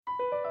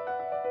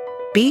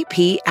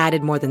BP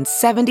added more than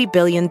 $70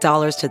 billion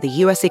to the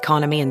U.S.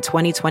 economy in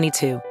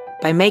 2022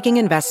 by making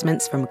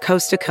investments from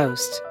coast to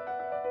coast.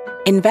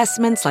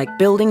 Investments like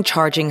building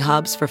charging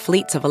hubs for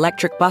fleets of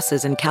electric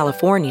buses in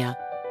California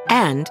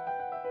and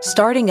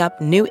starting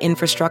up new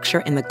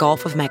infrastructure in the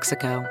Gulf of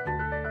Mexico.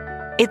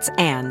 It's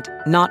and,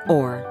 not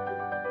or.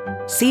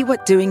 See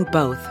what doing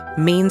both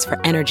means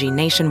for energy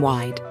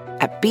nationwide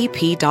at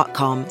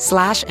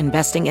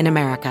bp.com/investing in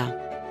America.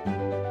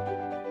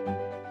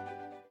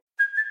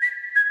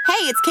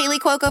 Hey, it's Kaylee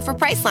Cuoco for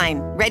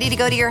Priceline. Ready to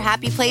go to your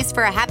happy place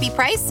for a happy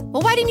price?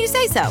 Well, why didn't you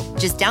say so?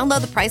 Just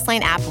download the Priceline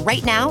app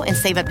right now and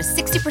save up to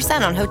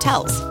 60% on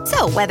hotels.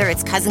 So whether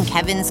it's Cousin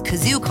Kevin's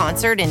Kazoo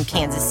Concert in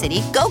Kansas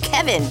City, go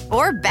Kevin,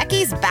 or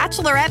Becky's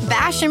Bachelorette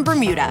Bash in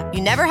Bermuda,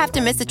 you never have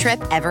to miss a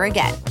trip ever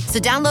again. So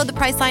download the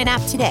Priceline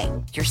app today.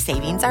 Your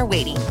savings are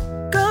waiting.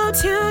 Go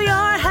to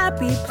your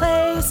happy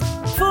place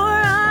for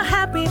a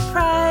happy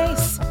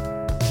price.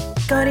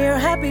 Go to your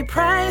happy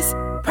price,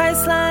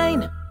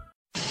 Priceline.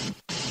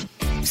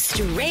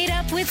 Straight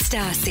Up with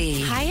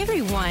Stassi. Hi,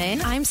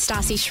 everyone. I'm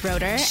Stassi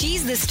Schroeder.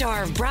 She's the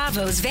star of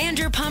Bravo's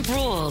Vanderpump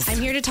Rules. I'm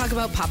here to talk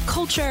about pop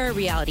culture,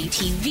 reality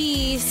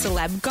TV,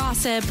 celeb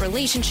gossip,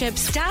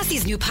 relationships.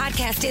 Stassi's new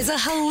podcast is a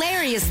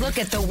hilarious look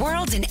at the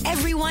world and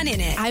everyone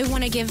in it. I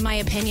want to give my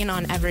opinion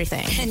on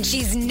everything. And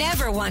she's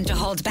never one to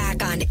hold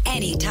back on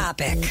any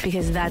topic.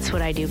 Because that's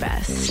what I do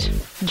best.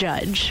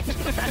 Judge.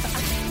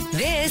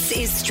 This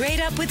is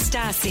Straight Up with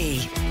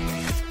Stassi.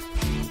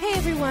 Hey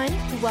everyone,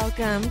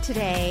 welcome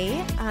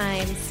today.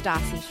 I'm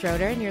Stassi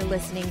Schroeder and you're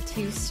listening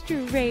to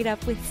Straight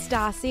Up with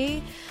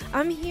Stassi.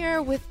 I'm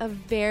here with a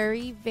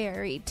very,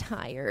 very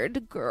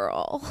tired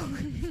girl.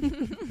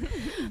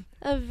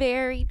 A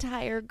very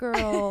tired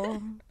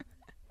girl.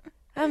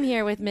 I'm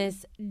here with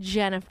Miss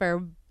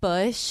Jennifer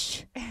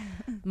Bush,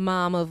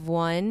 mom of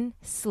one,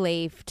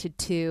 slave to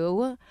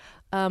two.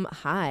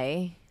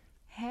 Hi.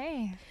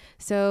 Hey.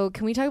 So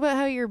can we talk about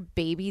how your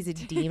baby's a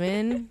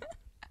demon?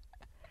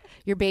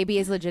 Your baby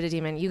is legit a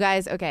demon. You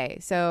guys, okay,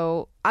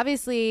 so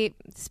obviously,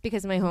 it's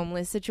because of my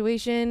homeless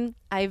situation,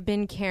 I've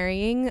been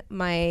carrying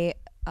my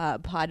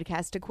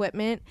podcast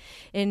equipment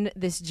in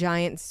this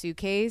giant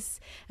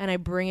suitcase, and I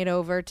bring it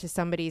over to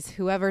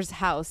whoever's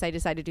house I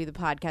decide to do the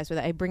podcast with.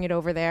 I bring it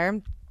over there.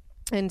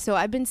 And so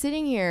I've been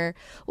sitting here,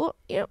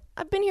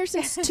 I've been here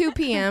since 2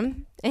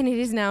 p.m., and it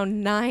is now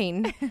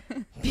 9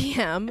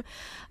 p.m.,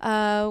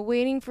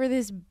 waiting for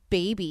this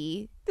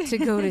baby to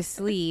go to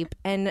sleep,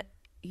 and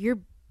your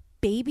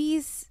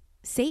baby's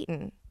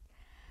Satan.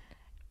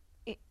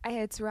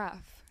 It's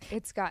rough.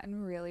 It's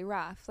gotten really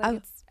rough.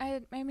 It's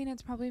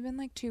probably been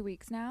like 2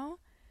 weeks now.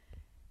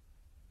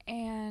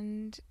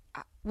 And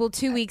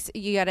 2 weeks,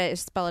 you got to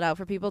spell it out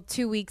for people.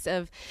 2 weeks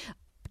of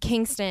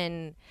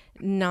Kingston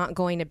not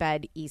going to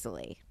bed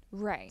easily.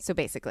 Right. So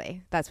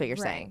basically, that's what you're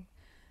saying.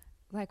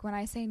 Like when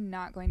I say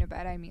not going to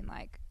bed, I mean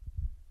like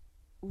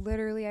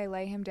literally I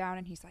lay him down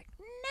and he's like,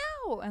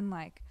 no, and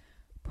like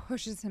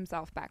pushes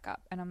himself back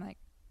up. And I'm like,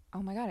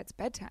 oh my God, it's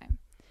bedtime.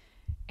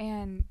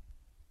 And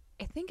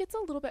I think it's a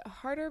little bit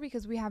harder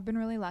because we have been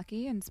really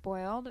lucky and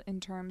spoiled in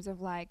terms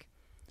of like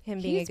him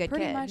being a good kid. He's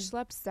pretty much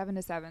slept 7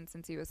 to 7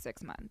 since he was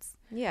 6 months.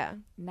 Yeah.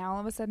 Now all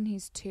of a sudden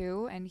he's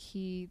 2 and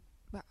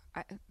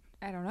I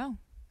don't know.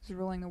 He's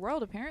ruling the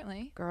world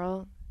apparently.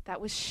 Girl, that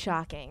was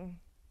shocking.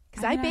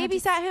 Because I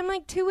babysat him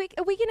like a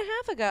week and a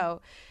half ago,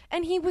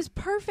 and he was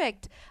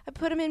perfect. I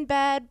put him in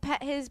bed,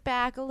 pet his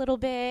back a little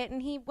bit,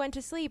 and he went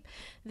to sleep.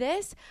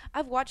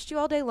 I've watched you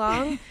all day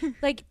long.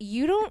 Like,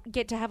 you don't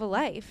get to have a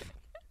life.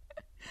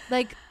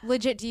 Like,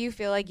 legit, do you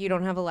feel like you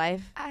don't have a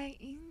life? No.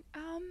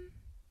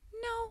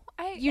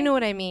 You know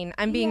what I mean.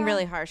 I'm being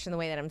really harsh in the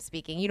way that I'm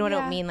speaking. You know what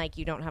I don't mean like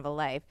you don't have a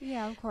life.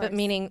 Yeah, of course. But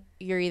meaning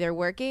you're either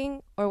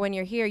working or when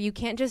you're here, you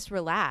can't just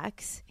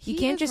relax. He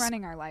can't just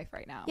running our life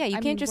right now. Yeah, you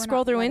can't just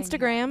scroll through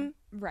Instagram.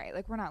 Right.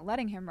 Like we're not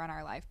letting him run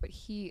our life, but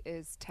he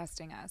is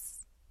testing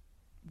us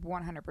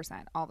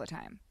 100% all the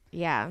time.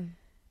 Yeah.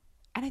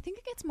 And I think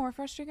it gets more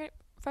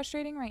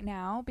frustrating right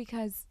now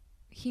because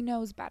he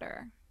knows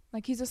better.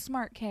 Like he's a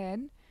smart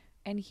kid.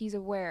 And he's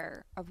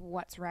aware of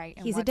what's right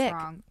and what's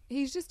wrong.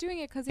 He's just doing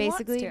it because he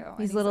wants to.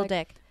 He's a little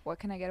dick. What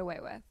can I get away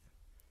with?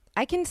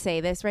 I can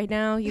say this right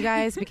now, you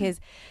guys, because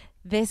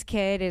this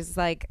kid is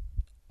like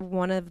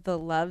one of the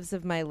loves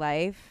of my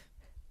life.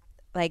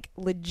 Like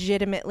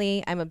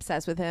legitimately, I'm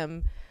obsessed with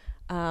him.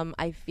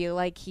 I feel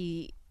like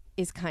he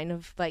is kind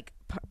of like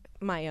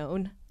my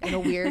own in a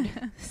weird,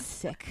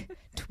 sick,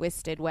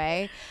 twisted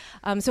way.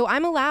 So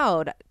I'm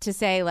allowed to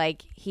say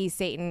like he's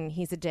Satan,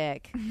 he's a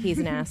dick, he's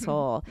an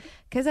asshole,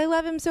 because I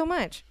love him so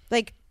much.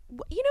 Like,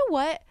 you know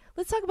what?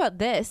 Let's talk about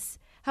this.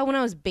 How when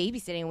I was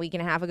babysitting a week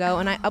and a half ago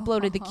and I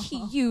uploaded the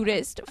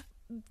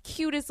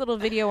cutest little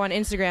video on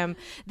Instagram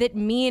that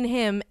me and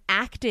him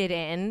acted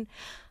in.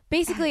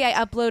 Basically, I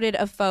uploaded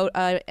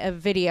a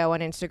video on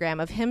Instagram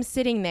of him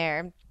sitting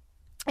there,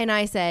 and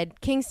I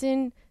said,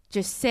 Kingston,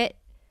 just sit,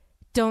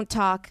 don't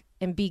talk,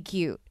 and be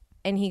cute.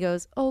 And he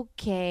goes,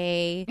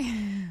 okay.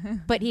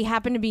 But he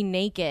happened to be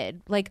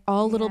naked, like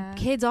all little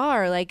kids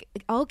are. Like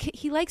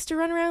he likes to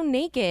run around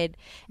naked.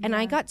 And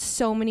I got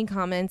so many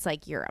comments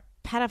like, you're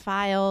a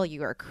pedophile,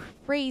 you are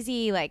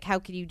crazy, like how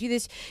could you do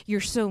this,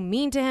 you're so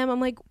mean to him. I'm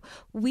like,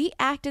 we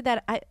acted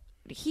that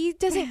he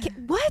doesn't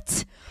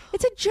what,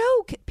 it's a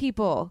joke,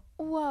 people.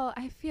 Well,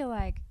 I feel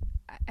like,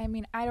 I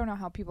mean, I don't know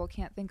how people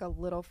can't think a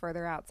little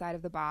further outside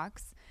of the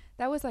box.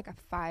 That was like a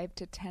 5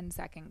 to 10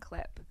 second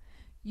clip,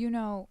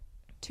 2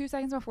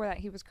 seconds before that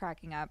he was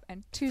cracking up,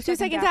 and two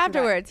seconds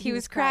afterwards he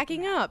was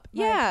cracking up.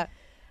 Like, yeah,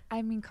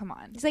 I mean, come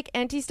on. He's like,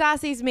 Auntie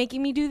Stassi's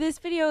making me do this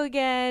video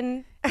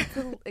again.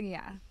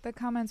 Yeah, the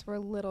comments were a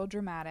little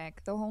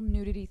dramatic. The whole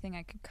nudity thing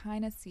I could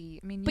kind of see.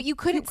 I mean, but you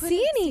couldn't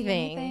see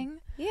anything.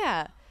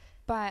 Yeah.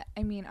 But,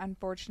 I mean,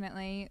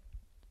 unfortunately,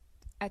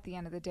 at the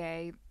end of the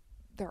day,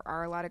 there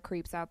are a lot of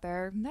creeps out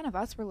there. None of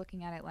us were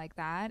looking at it like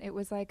that. It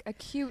was like a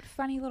cute,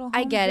 funny little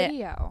home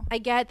video. I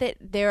get that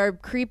there are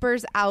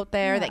creepers out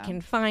there that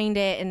can find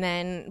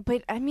it,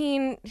 but I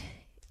mean...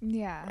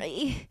 Yeah.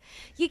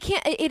 You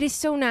can't... It is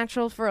so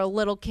natural for a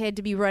little kid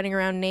to be running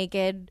around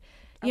naked.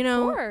 Of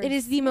course. It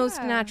is the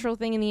most natural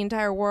thing in the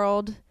entire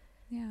world.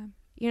 Yeah.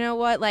 You know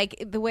what?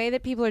 Like, the way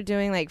that people are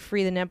doing, like,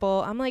 free the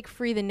nipple, I'm like,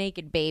 free the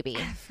naked baby.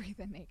 Free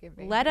the naked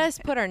baby. Let us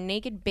put our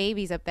naked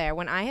babies up there.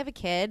 When I have a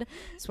kid,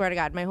 swear to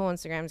God, my whole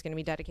Instagram is going to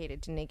be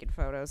dedicated to naked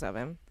photos of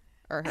him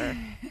or her.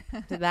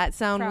 Did that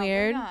sound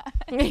weird? Not.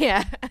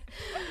 Yeah.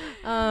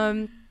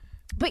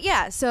 But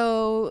yeah,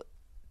 so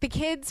the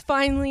kid's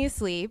finally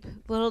asleep.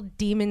 Little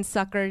demon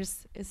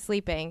suckers is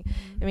sleeping.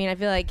 I mean, I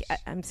feel like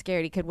I'm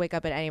scared he could wake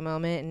up at any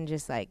moment and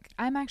just like...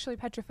 I'm actually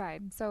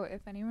petrified. So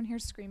if anyone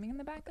hears screaming in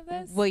the back of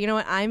this... Well, you know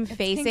what? I'm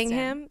facing Kingston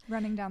him.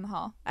 running down the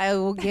hall. I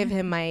will give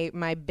him my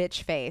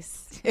bitch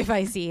face if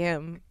I see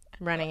him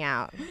running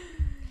out.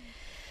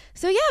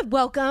 So yeah,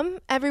 welcome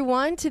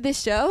everyone to the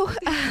show.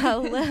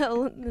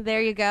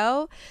 There you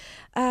go.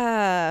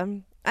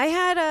 I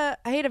had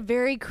a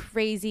very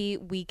crazy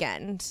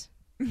weekend.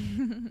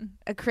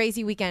 A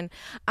crazy weekend.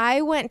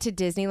 I went to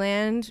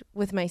Disneyland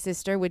with my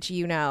sister, which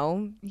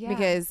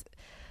because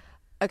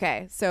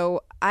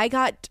so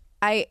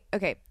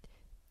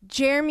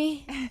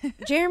Jeremy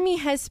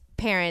has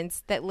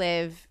parents that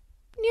live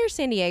near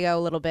San Diego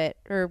a little bit,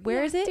 or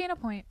where is it?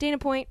 Dana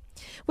Point,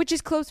 which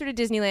is closer to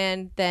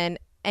Disneyland than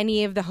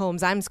any of the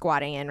homes I'm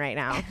squatting in right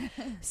now.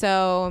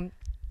 So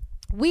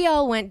we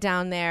all went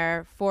down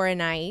there for a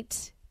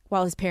night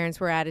while his parents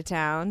were out of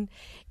town,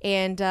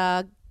 and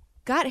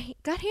got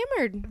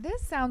hammered.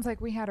 This sounds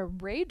like we had a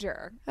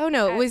rager. Oh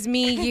no, it was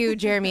me, you,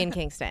 Jeremy, and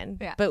Kingston.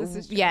 Yeah, but this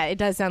is true. Yeah, it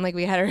does sound like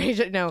we had a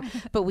rage. No,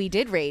 but we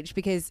did rage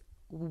because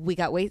we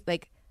got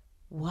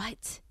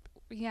what?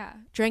 Yeah.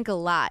 Drank a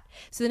lot.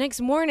 So the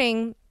next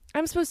morning,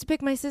 I'm supposed to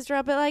pick my sister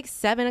up at like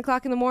 7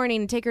 o'clock in the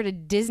morning and take her to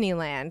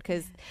Disneyland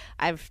because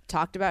I've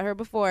talked about her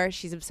before.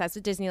 She's obsessed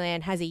with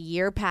Disneyland, has a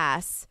year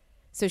pass.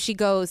 So she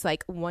goes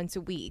like once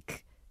a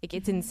week. Like,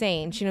 it's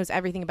insane. She knows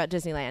everything about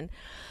Disneyland.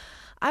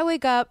 I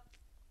wake up.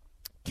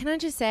 Can I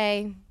just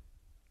say,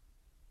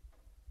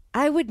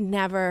 I would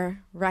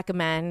never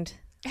recommend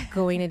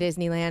going to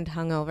Disneyland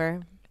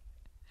hungover.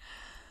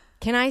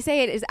 Can I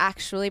say it is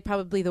actually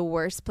probably the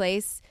worst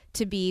place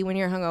to be when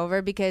you're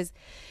hungover because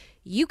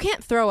you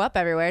can't throw up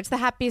everywhere. It's the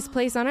happiest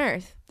place on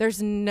earth.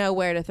 There's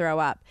nowhere to throw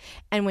up.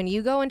 And when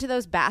you go into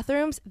those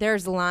bathrooms,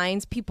 there's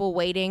lines, people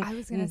waiting, I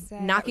was gonna say,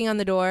 knocking on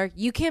the door.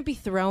 You can't be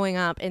throwing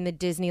up in the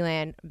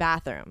Disneyland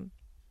bathroom.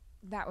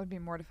 That would be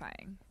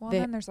mortifying. Well,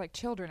 then there's like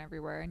children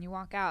everywhere and you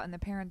walk out and the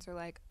parents are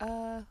like,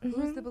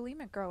 who's the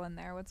bulimic girl in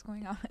there? What's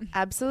going on?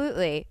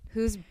 Absolutely.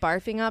 Who's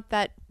barfing up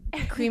that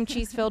cream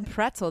cheese filled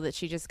pretzel that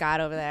she just got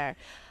over there?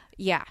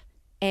 Yeah.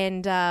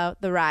 And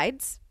the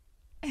rides,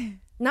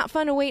 not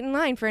fun to wait in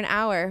line for an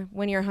hour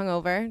when you're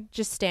hungover,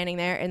 just standing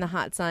there in the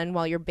hot sun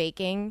while you're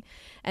baking,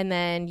 and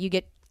then you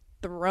get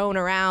thrown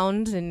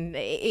around, and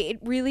it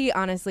really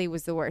honestly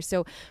was the worst.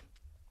 So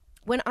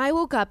when I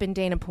woke up in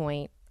Dana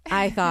Point,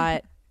 I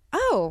thought,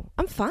 oh,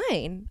 I'm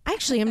fine.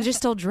 Actually, I'm just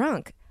still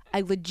drunk.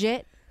 I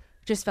legit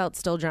just felt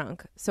still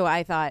drunk. So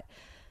I thought,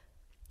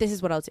 this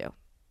is what I'll do.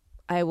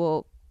 I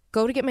will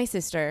go to get my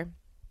sister,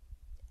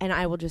 and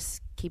I will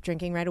just keep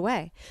drinking right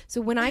away.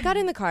 So when I got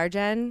in the car,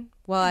 Jen,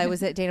 while I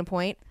was at Dana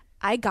Point,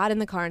 I got in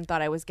the car and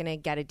thought I was going to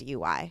get a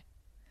DUI.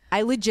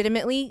 I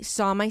legitimately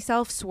saw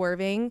myself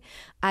swerving.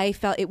 I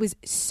felt it was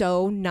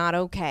so not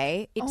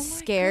okay. It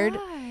scared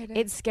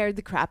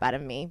the crap out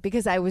of me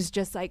because I was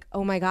just like,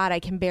 oh my God, I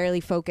can barely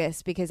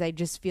focus because I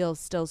just feel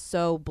still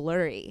so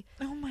blurry.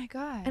 Oh my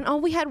God. And all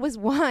we had was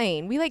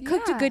wine. We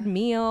cooked a good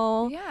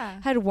meal,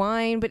 had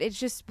wine, but it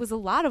just was a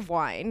lot of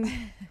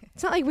wine.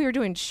 It's not like we were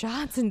doing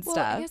shots and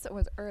stuff. I guess it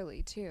was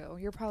early too.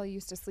 You're probably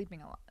used to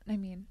sleeping a lot. I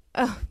mean,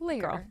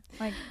 later. Girl.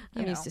 Like,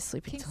 I'm used to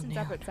sleeping till Kingston's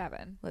noon. up at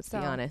 7. Let's be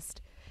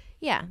honest.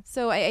 Yeah,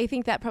 so I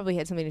think that probably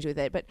had something to do with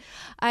it. But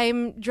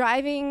I'm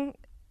driving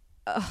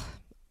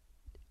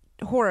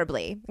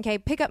horribly. Okay,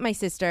 pick up my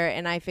sister,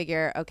 and I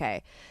figure,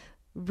 okay,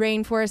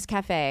 Rainforest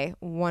Cafe,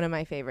 one of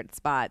my favorite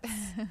spots.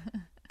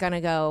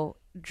 Gonna go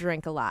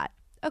drink a lot.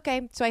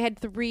 Okay, so I had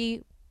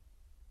 3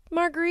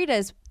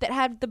 margaritas that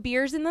had the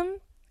beers in them.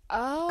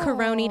 Oh.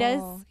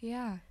 Coronitas.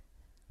 Yeah.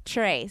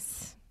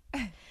 Trace.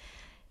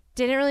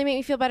 Didn't really make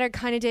me feel better.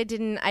 Kind of did.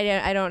 Didn't.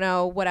 I don't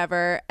know.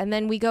 Whatever. And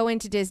then we go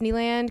into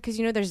Disneyland because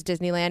there's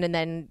Disneyland and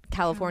then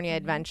California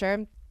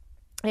Adventure.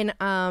 And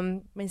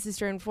my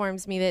sister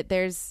informs me that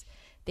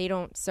they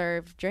don't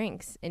serve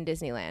drinks in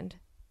Disneyland.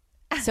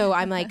 So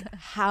I'm like,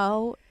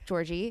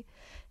 Georgie,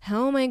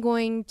 how am I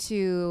going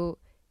to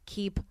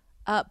keep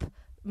up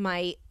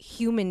my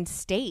human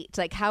state?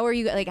 Like, how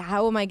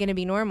am I going to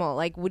be normal?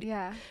 Like,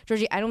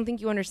 Georgie, I don't think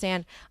you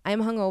understand.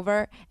 I'm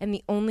hungover, and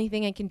the only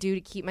thing I can do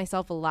to keep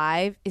myself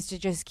alive is to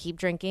just keep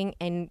drinking.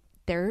 And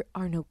there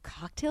are no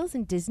cocktails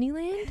in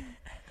Disneyland.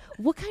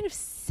 What kind of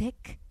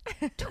sick,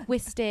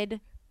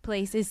 twisted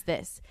place is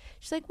this?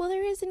 She's like, well,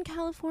 there is in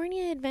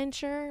California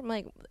Adventure. I'm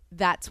like,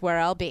 that's where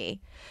I'll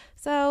be.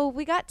 So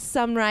we got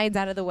some rides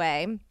out of the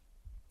way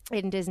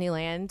in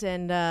Disneyland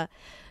and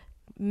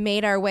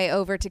made our way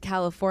over to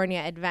California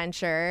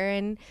Adventure,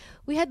 and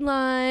we had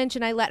lunch,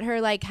 and I let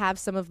her like have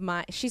some of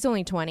my, she's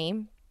only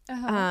 20.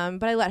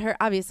 But I let her,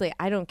 obviously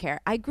I don't care.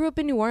 I grew up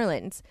in New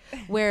Orleans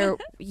where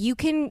you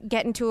can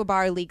get into a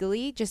bar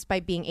legally just by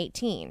being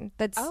 18.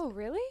 That's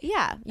really?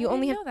 Yeah. You I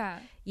only didn't have know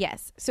that.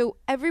 Yes. So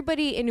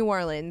everybody in New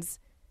Orleans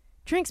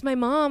drinks. My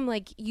mom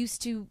like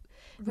used to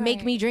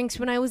make me drinks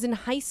when I was in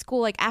high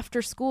school. Like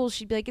after school,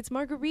 she'd be like, it's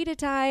margarita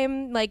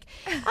time. Like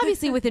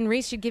obviously within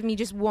reason, she'd give me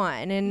just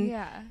one. And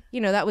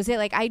that was it.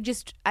 Like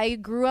I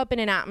grew up in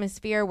an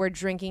atmosphere where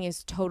drinking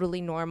is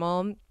totally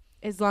normal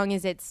as long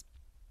as it's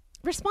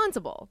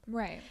responsible.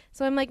 Right.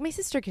 So I'm like, my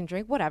sister can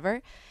drink,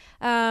 whatever.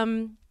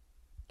 And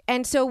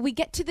so we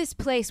get to this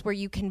place where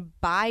you can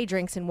buy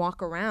drinks and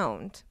walk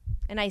around.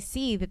 And I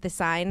see that the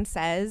sign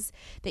says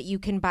that you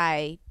can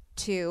buy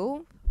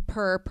 2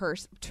 per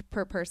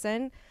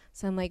person.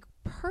 So I'm like,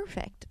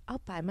 perfect.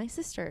 I'll buy my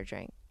sister a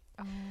drink.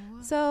 Oh.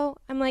 So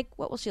I'm like,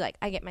 what will she like?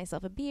 I get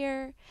myself a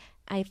beer.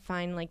 I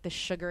find like the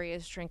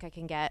sugariest drink I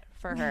can get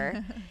for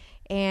her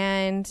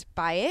and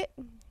buy it,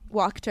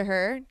 walk to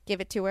her, give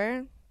it to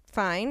her.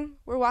 Fine.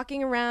 We're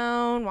walking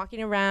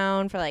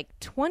around for like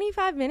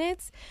 25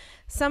 minutes.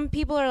 Some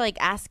people are like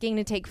asking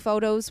to take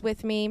photos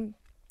with me.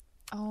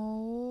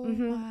 Oh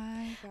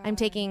my God. I'm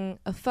taking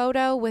a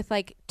photo with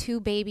like 2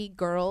 baby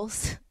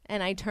girls.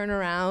 And I turn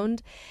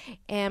around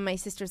and my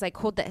sister's like,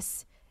 hold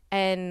this.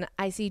 And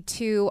I see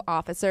 2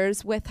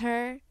 officers with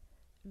her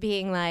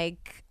being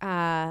like,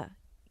 can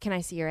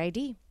I see your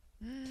ID?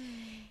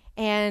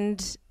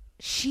 And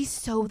she's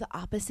so the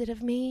opposite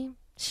of me.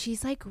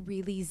 She's like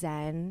really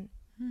zen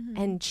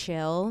and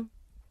chill.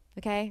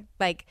 Okay.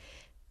 Like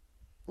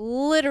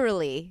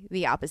literally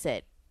the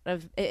opposite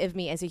of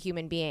me as a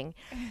human being.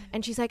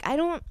 And she's like, I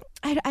don't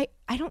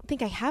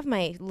think I have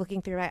my,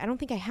 looking through it, I don't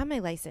think I have my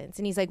license.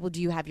 And he's like, well,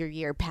 do you have your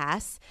year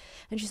pass?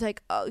 And she's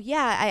like, oh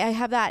yeah, I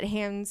have that.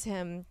 Hands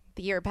him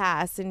the year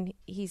pass. And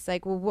he's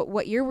like, well,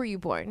 what year were you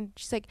born?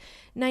 She's like,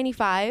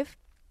 95.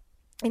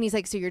 And he's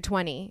like, so you're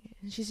 20.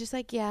 And she's just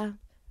like, yeah.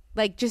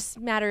 Like, just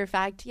matter of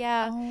fact,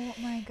 yeah. Oh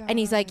my God. And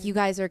he's like, you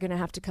guys are gonna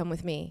have to come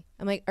with me.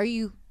 I'm like, are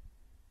you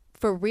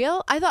for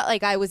real? I thought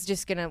like I was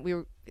just gonna,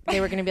 they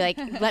were gonna be like,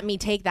 let me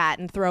take that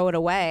and throw it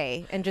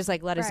away and just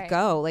like let us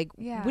go. Like,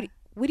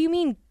 what do you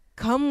mean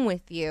come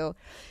with you?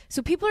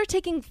 So people are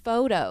taking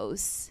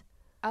photos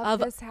of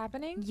this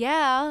happening?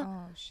 Yeah.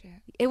 Oh shit.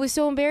 It was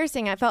so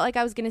embarrassing. I felt like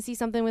I was gonna see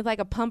something with like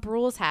a pump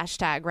rules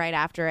hashtag right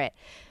after it.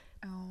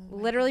 Oh.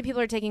 Literally, people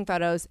are taking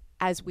photos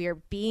as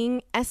we're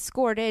being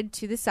escorted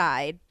to the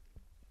side.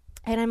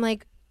 And I'm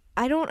like,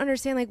 I don't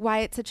understand like why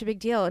it's such a big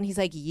deal. And he's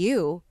like,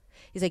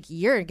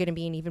 you're going to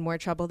be in even more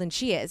trouble than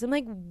she is. I'm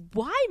like,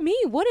 why me?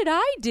 What did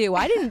I do?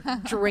 I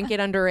didn't drink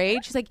it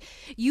underage. She's like,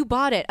 you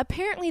bought it.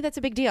 Apparently that's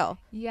a big deal.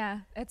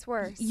 Yeah, it's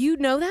worse. You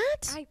know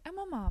that? I'm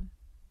a mom.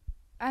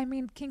 I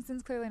mean,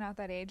 Kingston's clearly not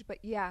that age, but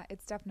yeah,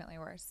 it's definitely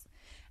worse.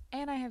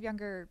 And I have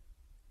younger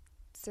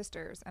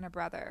sisters and a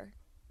brother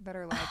that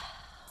are like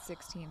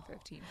 16,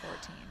 15,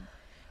 14.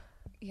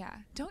 Yeah.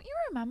 Don't you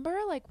remember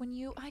like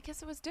when I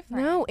guess it was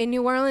different. No, in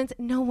New Orleans,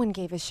 no one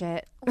gave a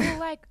shit. Well,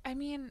 like, I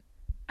mean,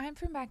 I'm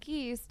from back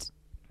east,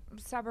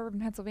 suburb in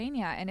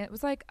Pennsylvania, and it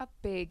was like a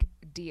big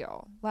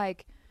deal.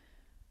 Like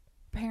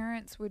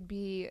parents would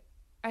be,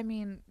 I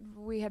mean,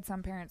 we had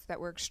some parents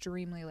that were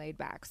extremely laid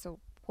back. So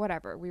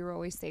whatever, we were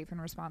always safe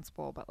and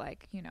responsible, but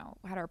like,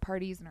 had our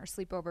parties and our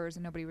sleepovers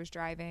and nobody was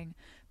driving.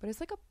 But it's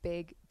like a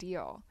big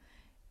deal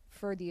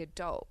for the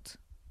adult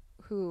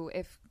who,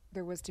 if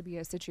there was to be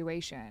a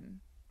situation,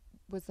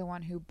 was the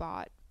one who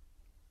bought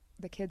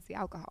the kids the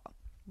alcohol.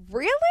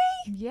 Really?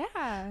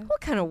 Yeah. What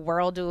kind of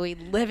world do we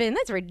live in?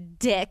 That's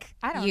ridiculous.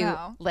 I don't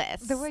know.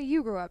 The way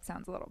you grew up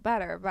sounds a little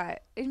better,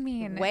 but I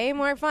mean, way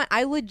more fun.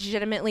 I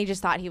legitimately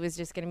just thought he was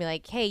just going to be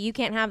like, hey, you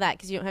can't have that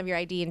because you don't have your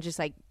ID, and just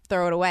like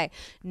throw it away.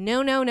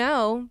 No.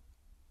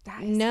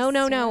 That is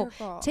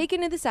hysterical.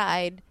 Taken to the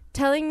side,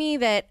 telling me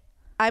that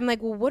I'm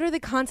like, well, what are the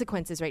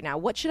consequences right now?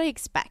 What should I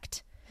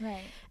expect?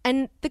 Right.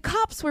 And the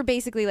cops were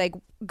basically like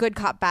good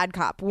cop, bad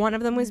cop. One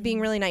of them was being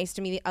really nice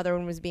to me. The other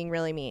one was being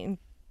really mean.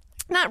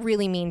 Not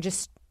really mean,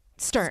 just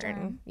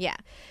Stern. Yeah.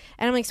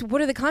 And I'm like, so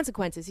what are the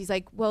consequences? He's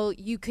like, well,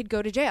 you could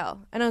go to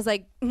jail. And I was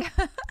like,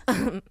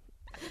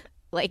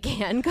 like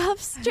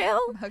handcuffs jail?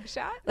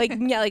 Mugshot? Like,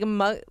 yeah, like a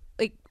mug.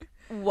 Like,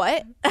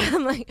 what?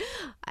 I'm like,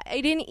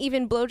 I didn't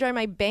even blow dry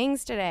my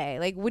bangs today.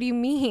 Like, what do you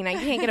mean? I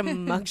can't get a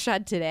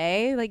mugshot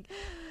today? Like,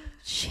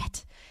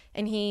 shit.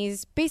 And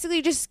he's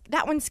basically just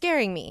that one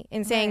scaring me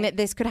and saying that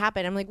this could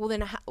happen. I'm like, well,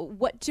 then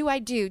what do I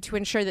do to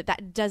ensure that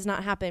that does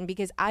not happen?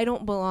 Because I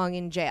don't belong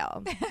in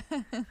jail.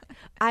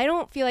 I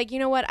don't feel like, you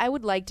know what? I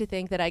would like to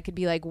think that I could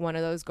be like one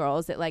of those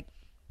girls that like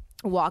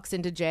walks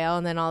into jail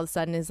and then all of a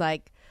sudden is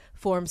like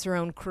forms her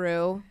own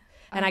crew.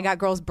 And I got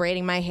girls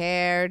braiding my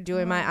hair,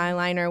 doing my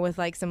eyeliner with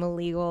like some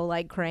illegal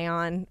like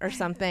crayon or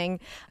something.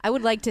 I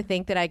would like to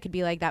think that I could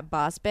be like that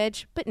boss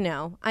bitch, but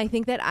no. I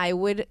think that I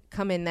would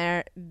come in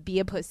there, be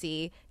a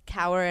pussy,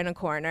 cower in a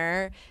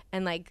corner,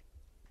 and like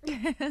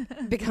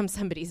become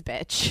somebody's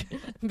bitch,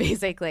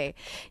 basically.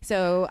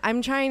 So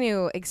I'm trying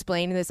to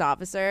explain to this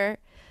officer.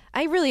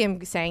 I really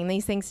am saying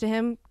these things to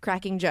him,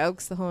 cracking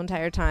jokes the whole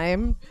entire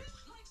time.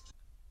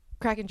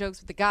 Cracking jokes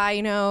with the guy,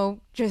 you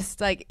know,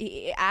 just like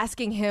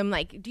asking him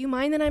like, do you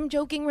mind that I'm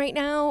joking right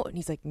now? And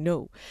he's like,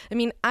 no. I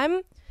mean,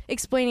 I'm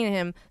explaining to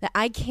him that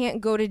I can't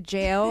go to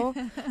jail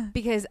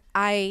because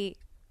I'll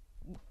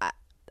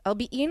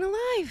be eaten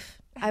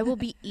alive. I will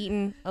be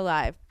eaten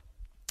alive.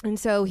 And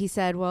so he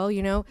said, well,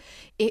 you know,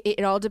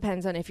 it all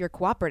depends on if you're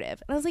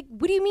cooperative. And I was like,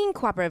 what do you mean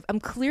cooperative? I'm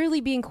clearly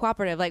being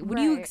cooperative. Like, what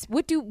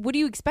do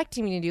you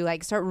expecting me to do?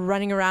 Like, start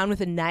running around with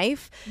a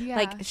knife,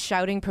 like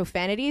shouting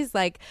profanities?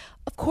 Like,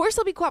 of course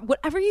I'll be cooperative.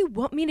 Whatever you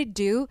want me to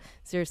do.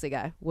 Seriously,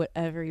 guy,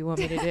 whatever you want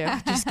me to do.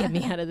 Just get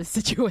me out of the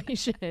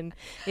situation,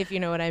 if you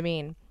know what I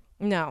mean.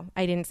 No,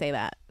 I didn't say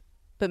that,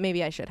 but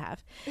maybe I should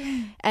have.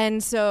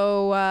 And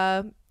so,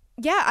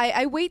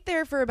 I wait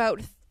there for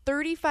about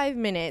 35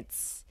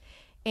 minutes.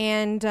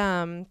 And,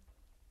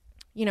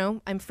 you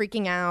know, I'm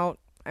freaking out.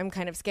 I'm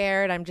kind of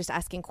scared. I'm just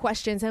asking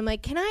questions. I'm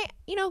like, can I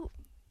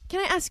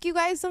ask you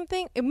guys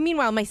something? And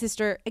meanwhile, my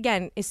sister,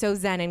 again, is so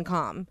zen and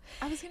calm.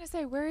 I was going to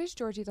say, where is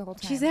Georgie the whole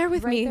time? She's there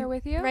with me. Right there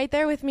with you? Right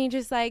there with me,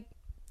 just like,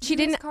 she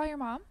Did you didn't call your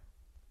mom?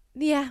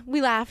 Yeah,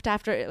 we laughed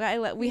after.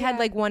 We had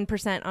like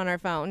 1% on our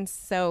phones.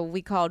 So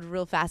we called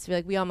real fast. We're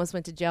like, we almost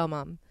went to jail,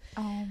 Mom.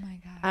 Oh,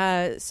 my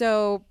God.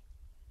 So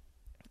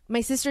my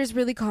sister's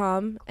really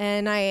calm,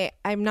 and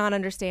I'm not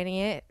understanding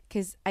it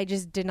because I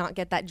just did not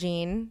get that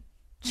gene.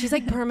 She's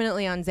like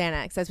permanently on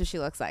Xanax. That's what she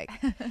looks like.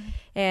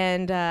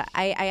 And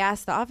I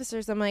asked the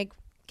officers, I'm like,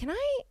 can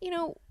I, you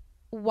know,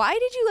 why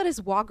did you let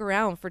us walk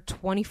around for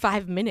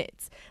 25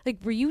 minutes? Like,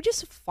 were you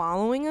just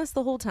following us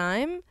the whole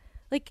time?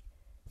 Like,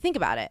 think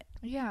about it.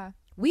 Yeah.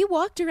 We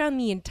walked around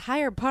the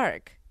entire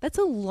park. That's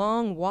a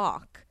long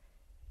walk.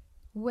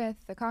 With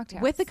the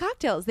cocktails. With the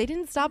cocktails. They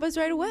didn't stop us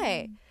right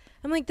away.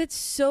 I'm like, that's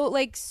so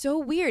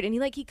weird. And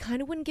he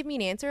kind of wouldn't give me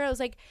an answer. I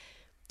was like,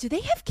 do they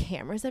have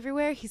cameras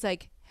everywhere? He's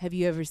like, have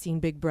you ever seen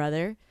Big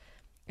Brother?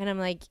 And I'm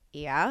like,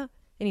 yeah.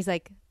 And he's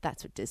like,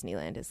 that's what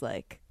Disneyland is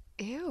like.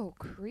 Ew,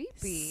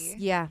 creepy.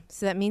 Yeah.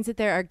 So that means that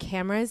there are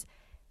cameras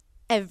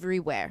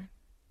everywhere.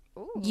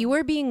 Ooh. You You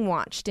are being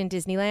watched in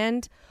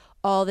Disneyland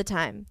all the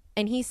time.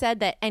 And he said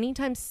that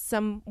anytime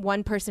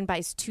one person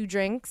buys 2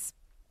 drinks,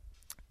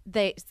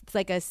 it's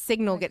like a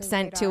signal gets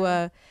sent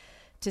to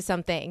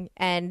something,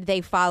 and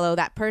they follow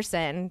that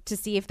person to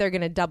see if they're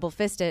going to double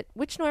fist it,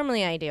 which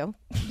normally I do,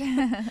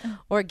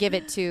 or give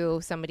it to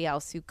somebody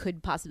else who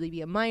could possibly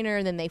be a minor.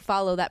 And then they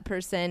follow that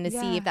person to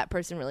see if that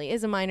person really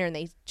is a minor, and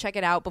they check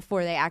it out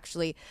before they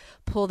actually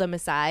pull them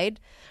aside.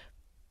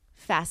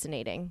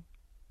 Fascinating,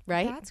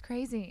 right? That's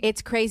crazy.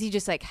 It's crazy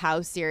just like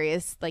how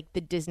serious like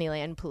the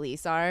Disneyland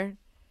police are.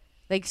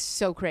 Like,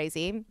 so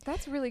crazy.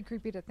 That's really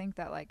creepy to think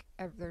that like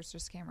there's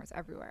just cameras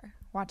everywhere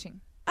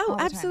watching. Oh,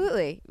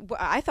 absolutely.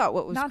 I thought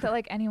what was not that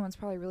like anyone's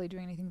probably really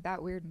doing anything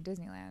that weird in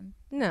Disneyland.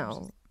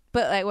 No,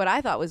 but like what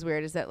I thought was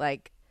weird is that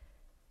like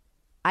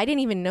I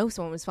didn't even know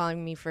someone was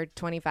following me for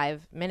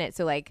 25 minutes.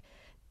 So like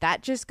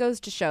that just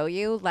goes to show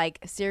you like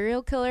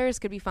serial killers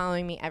could be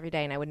following me every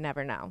day and I would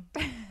never know.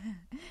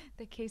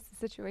 They case the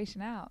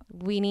situation out.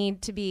 We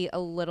need to be a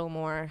little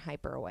more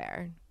hyper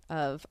aware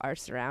of our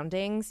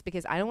surroundings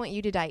because I don't want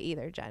you to die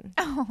either, Jen.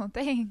 Oh,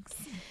 thanks.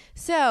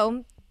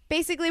 So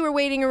basically we're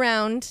waiting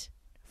around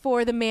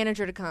for the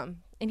manager to come.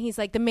 And he's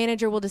like, the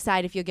manager will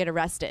decide if you'll get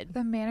arrested.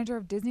 The manager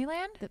of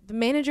Disneyland? The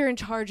manager in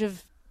charge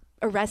of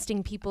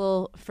arresting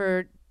people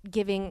for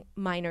giving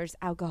minors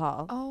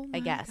alcohol, I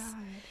guess. God.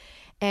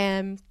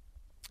 And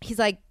he's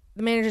like,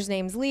 the manager's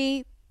name's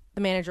Lee.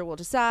 The manager will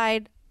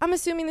decide. I'm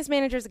assuming this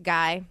manager's a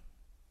guy.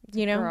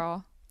 You know?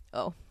 Girl.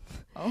 Oh.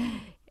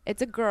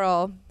 It's a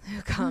girl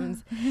who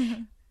comes.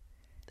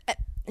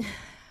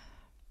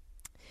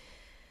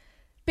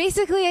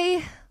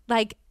 Basically,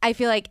 like, I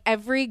feel like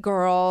every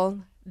girl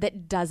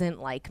that doesn't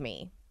like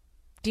me.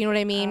 Do you know what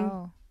I mean?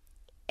 Oh.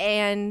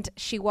 And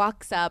she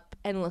walks up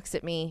and looks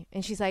at me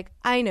and she's like,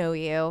 I know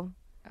you.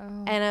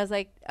 Oh. And I was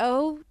like,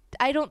 oh,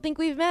 I don't think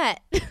we've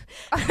met.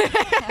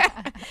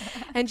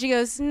 And she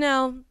goes,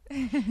 no,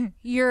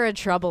 you're a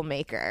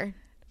troublemaker.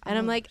 And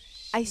I'm like,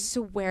 I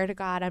swear to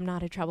God, I'm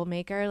not a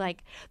troublemaker.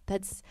 Like,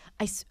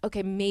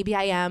 okay, maybe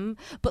I am,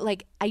 but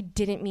like, I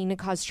didn't mean to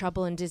cause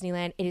trouble in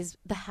Disneyland. It is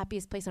the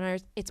happiest place on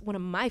earth. It's one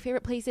of my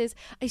favorite places.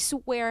 I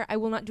swear I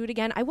will not do it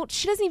again. I won't.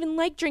 She doesn't even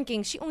like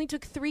drinking. She only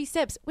took 3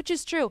 sips, which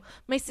is true.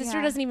 My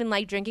sister doesn't even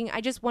like drinking.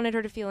 I just wanted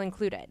her to feel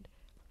included.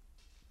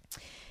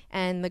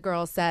 And the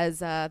girl says,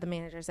 the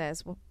manager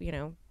says, well,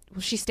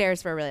 she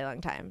stares for a really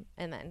long time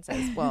and then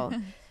says, well,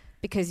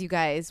 because you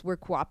guys were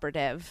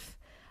cooperative,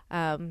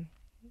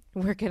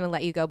 we're going to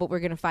let you go, but we're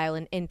going to file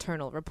an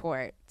internal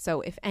report.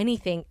 So if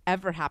anything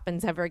ever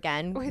happens ever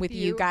again with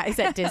you guys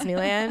at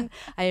Disneyland,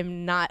 I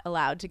am not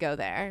allowed to go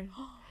there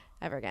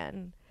ever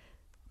again.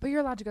 But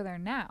you're allowed to go there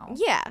now.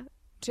 Yeah.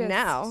 Just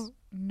now.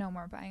 No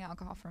more buying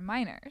alcohol for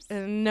minors.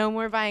 No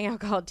more buying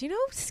alcohol. Do you know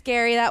how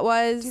scary that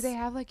was? Do they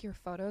have like your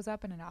photos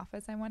up in an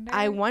office, I wonder?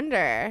 I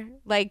wonder.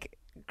 Like,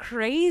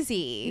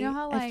 crazy. You know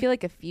how, like, I feel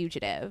like a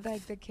fugitive.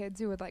 Like the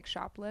kids who would like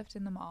shoplift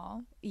in the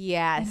mall.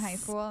 Yes. In high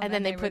school. And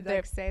then they put would, their,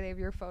 like, say they have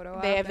your photo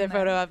up. They have their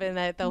photo up and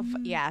that they'll,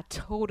 yeah,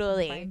 they'll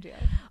totally. find you.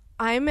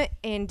 I'm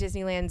in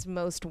Disneyland's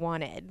Most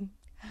Wanted.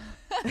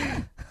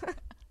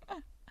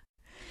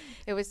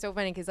 It was so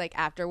funny because like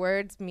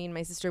afterwards, me and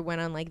my sister went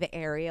on like the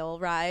Ariel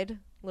ride,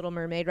 Little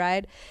Mermaid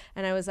ride.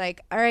 And I was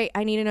like, all right,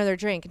 I need another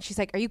drink. And she's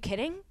like, are you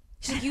kidding?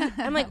 She's like,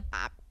 I'm like,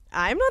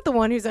 I'm not the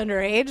one who's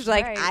underage.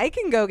 Like, right. I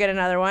can go get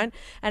another one.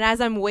 And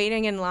as I'm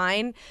waiting in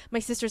line, my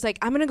sister's like,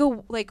 I'm going to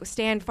go like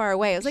stand far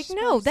away. I was like,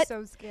 no,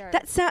 so scared.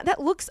 That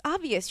looks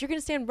obvious. You're going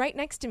to stand right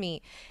next to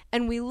me.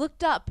 And we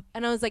looked up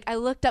and I was like, I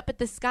looked up at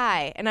the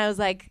sky and I was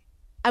like,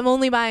 I'm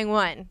only buying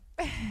one.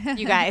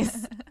 You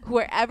guys,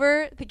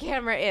 wherever the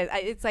camera is,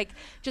 it's like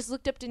just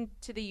looked up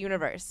into the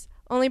universe.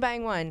 Only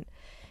buying one.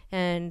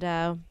 And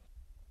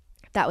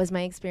that was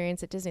my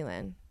experience at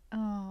Disneyland.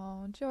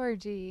 Oh,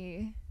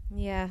 Georgie.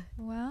 Yeah.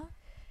 Well.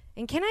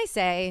 And can I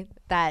say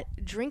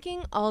that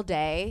drinking all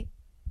day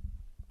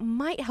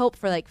might help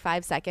for like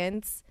 5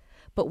 seconds,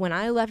 but when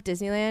I left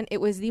Disneyland,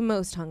 it was the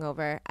most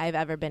hungover I've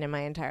ever been in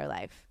my entire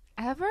life.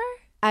 Ever?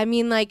 I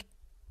mean, like,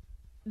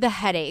 the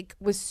headache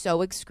was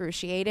so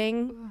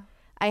excruciating. Ugh.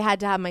 I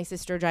had to have my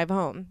sister drive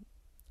home.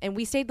 And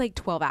we stayed like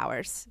 12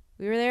 hours.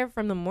 We were there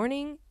from the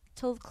morning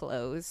till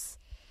close.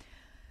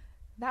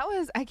 That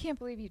was, I can't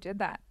believe you did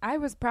that. I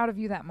was proud of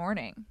you that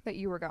morning that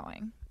you were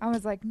going. I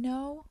was like,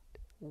 no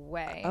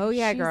way. Oh,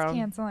 yeah, She's girl.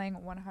 Canceling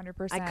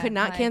 100%. I could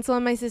not cancel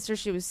on my sister.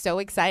 She was so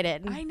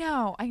excited. I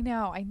know.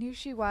 I knew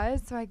she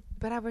was.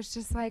 But I was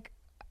just like,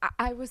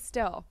 I was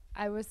still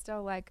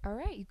like, all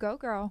right, you go,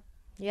 girl.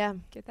 Yeah.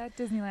 Get that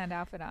Disneyland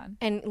outfit on.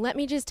 And let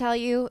me just tell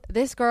you,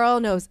 this girl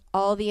knows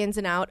all the ins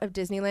and out of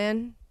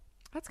Disneyland.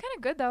 That's kind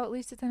of good, though. At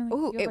least it's like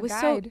you have a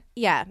guide. So,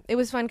 yeah, it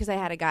was fun because I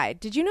had a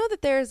guide. Did you know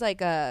that there's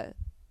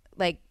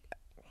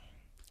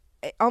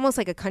almost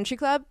like a country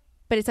club,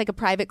 but it's like a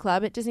private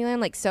club at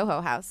Disneyland, like Soho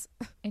House?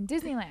 In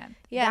Disneyland?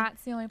 Yeah.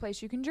 That's the only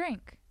place you can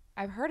drink.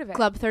 I've heard of it.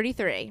 Club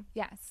 33.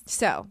 Yes.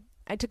 So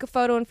I took a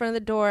photo in front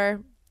of the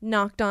door,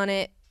 knocked on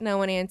it. No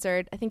one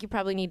answered. I think you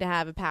probably need to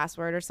have a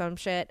password or some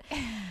shit.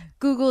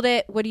 Googled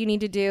it. What do you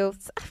need to do?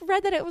 I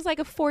read that it was like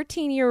a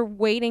 14-year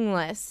waiting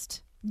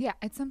list. Yeah,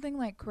 it's something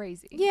like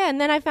crazy. Yeah, and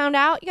then I found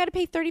out you got to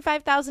pay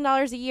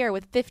 $35,000 a year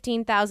with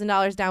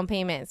 $15,000 down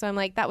payment. So I'm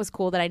like, that was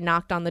cool that I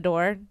knocked on the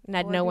door and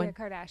had no one. Or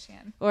be a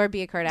Kardashian. Or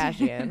be a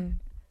Kardashian.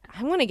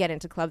 I want to get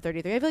into Club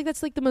 33. I feel like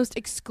that's like the most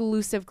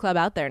exclusive club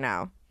out there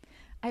now.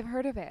 I've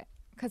heard of it.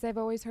 Because I've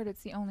always heard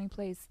it's the only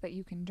place that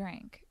you can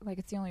drink. Like,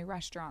 it's the only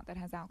restaurant that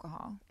has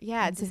alcohol.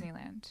 Yeah. It's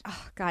Disneyland.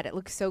 Oh, God, it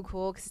looks so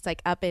cool because it's,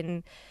 like, up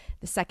in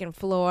the second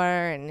floor,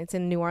 and it's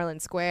in New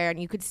Orleans Square,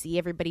 and you could see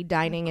everybody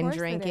dining and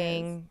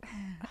drinking.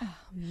 Oh,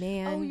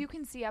 man. Oh, you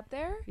can see up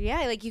there?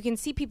 Yeah, like, you can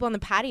see people on the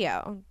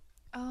patio.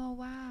 Oh,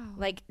 wow.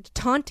 Like,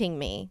 taunting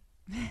me.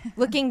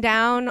 Looking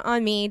down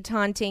on me,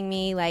 taunting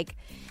me, like,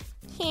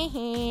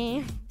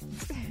 hee,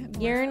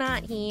 you're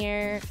not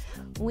here.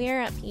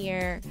 We're up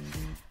here.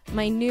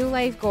 My new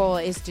life goal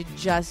is to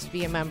just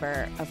be a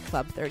member of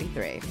Club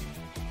 33.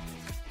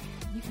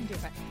 You can do it.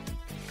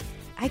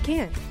 I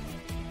can.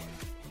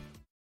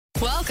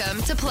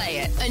 Welcome to Play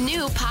It, a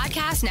new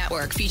podcast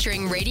network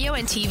featuring radio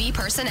and TV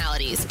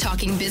personalities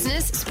talking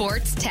business,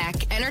 sports,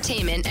 tech,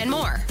 entertainment, and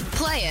more.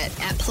 Play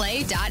it at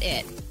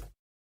play.it.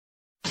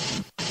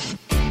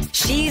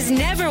 She's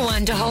never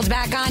one to hold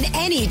back on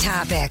any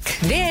topic.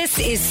 This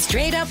is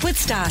Straight Up with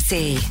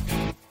Stassi.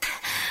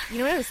 You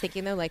know what I was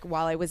thinking, though, like,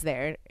 while I was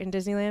there in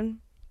Disneyland?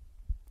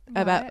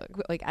 What? About,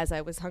 like, as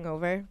I was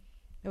hungover.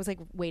 I was, like,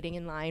 waiting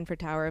in line for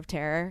Tower of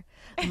Terror,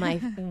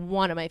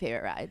 one of my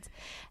favorite rides.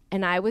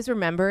 And I was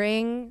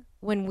remembering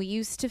when we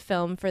used to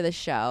film for the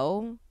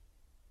show,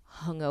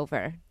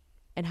 hungover,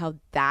 and how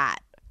that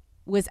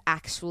was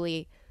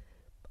actually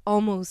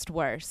almost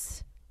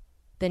worse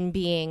than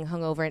being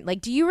hungover.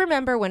 Like, do you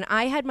remember when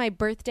I had my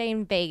birthday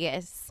in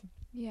Vegas?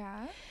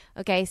 Yeah.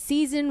 Okay,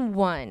 season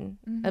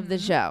 1 of the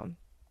show.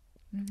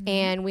 Mm-hmm.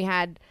 And we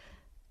had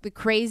the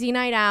crazy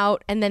night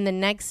out, and then the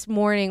next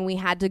morning we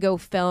had to go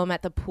film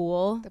at the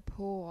pool. The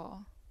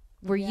pool.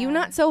 Were you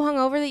not so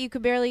hungover that you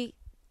could barely?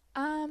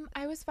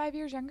 I was 5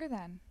 years younger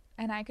then.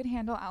 And I could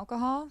handle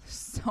alcohol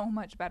so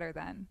much better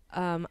then.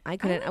 I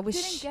couldn't. I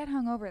didn't get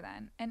hungover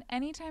then. And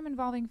anytime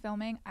involving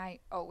filming,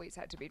 I always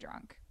had to be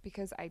drunk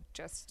because I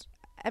just...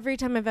 Every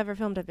time I've ever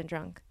filmed, I've been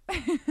drunk.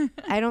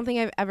 I don't think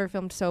I've ever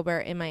filmed sober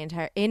in my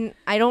entire...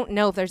 I don't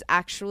know if there's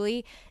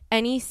actually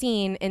any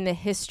scene in the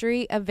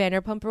history of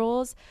Vanderpump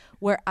Rules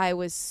where I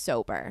was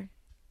sober.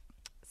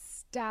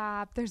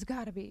 Stop. There's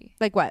got to be.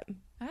 Like what?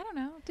 I don't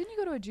know. Didn't you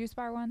go to a juice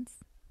bar once?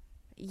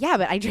 Yeah,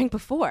 but I drank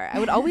before. I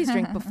would always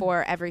drink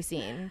before every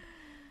scene.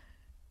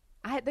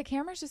 The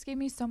cameras just gave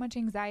me so much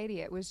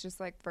anxiety. It was just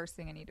like first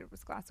thing I needed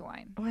was a glass of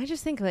wine. Well, I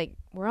just think like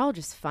we're all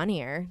just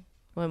funnier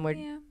when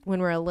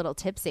we're a little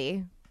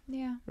tipsy.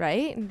 Yeah.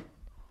 Right?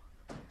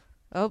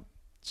 Oh,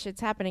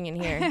 shit's happening in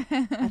here.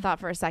 I thought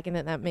for a second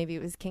that maybe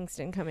it was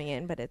Kingston coming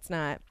in, but it's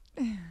not.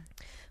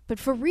 But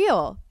for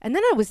real. And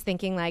then I was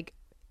thinking like,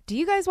 do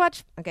you guys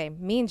watch? Okay,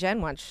 me and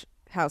Jen watch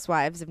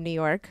Housewives of New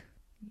York.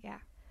 Yeah.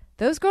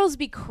 Those girls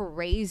be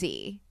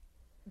crazy.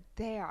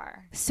 They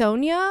are.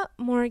 Sonia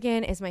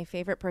Morgan is my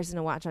favorite person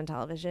to watch on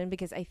television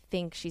because I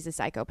think she's a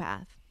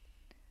psychopath.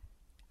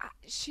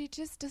 She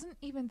just doesn't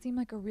even seem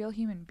like a real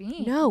human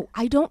being. No,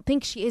 I don't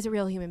think she is a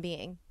real human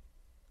being.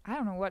 I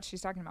don't know what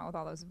she's talking about with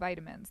all those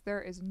vitamins.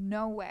 There is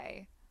no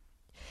way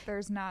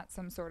there's not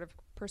some sort of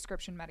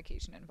prescription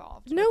medication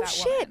involved. No with that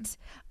shit.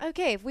 woman.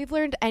 Okay, if we've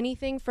learned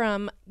anything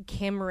from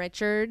Kim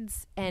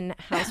Richards and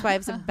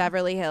Housewives of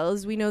Beverly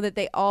Hills, we know that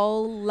they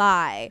all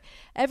lie.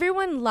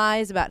 Everyone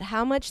lies about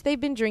how much they've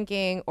been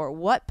drinking or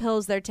what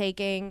pills they're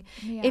taking.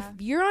 Yeah. If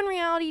you're on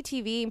reality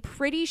TV, I'm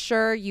pretty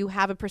sure you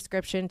have a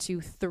prescription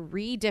to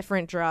 3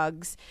 different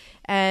drugs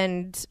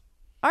and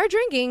are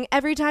drinking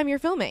every time you're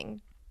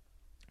filming.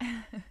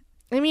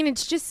 I mean,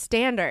 it's just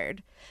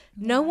standard.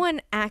 Yeah. No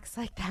one acts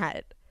like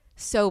that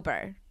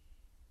sober.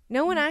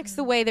 No one acts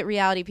the way that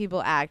reality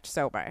people act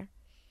sober.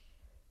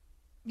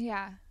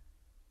 Yeah.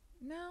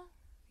 No.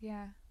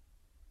 Yeah.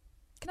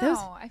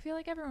 No, I feel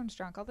like everyone's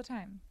drunk all the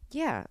time.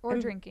 Yeah. Or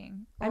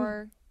drinking.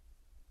 Or,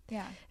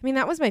 yeah. I mean,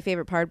 that was my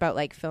favorite part about,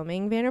 like,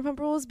 filming Vanderpump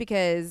Rules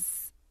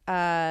because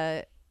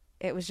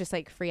it was just,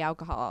 like, free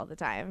alcohol all the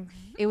time.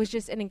 It was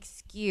just an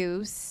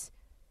excuse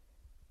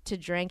to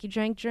drank,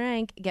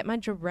 get my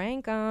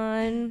drink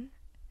on.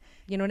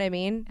 You know what I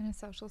mean? In a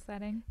social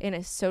setting. In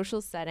a social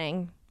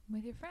setting.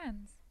 With your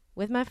friends.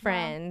 With my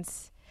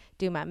friends. Wow.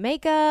 Do my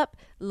makeup.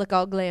 Look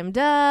all glammed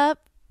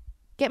up.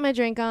 Get my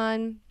drink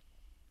on.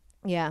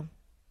 Yeah.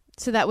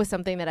 So that was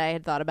something that I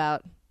had thought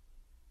about.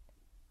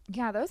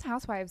 Yeah, those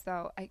housewives,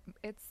 though,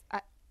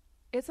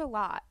 it's a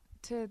lot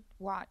to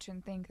watch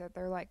and think that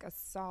they're like a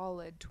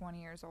solid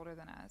 20 years older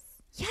than us.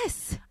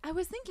 Yes. I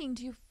was thinking,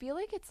 do you feel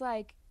like it's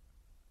like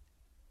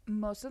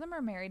most of them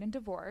are married and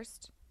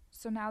divorced,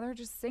 so now they're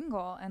just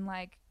single and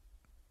like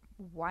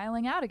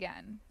wiling out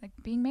again, like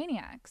being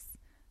maniacs?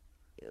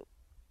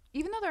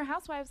 Even though they're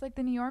housewives like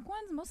the New York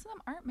ones, most of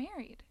them aren't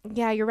married.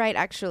 Yeah, you're right,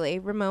 actually.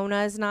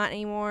 Ramona's not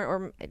anymore,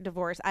 or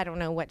divorced. I don't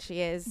know what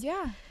she is.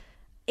 Yeah.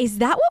 Is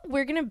that what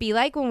we're going to be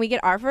like when we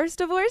get our first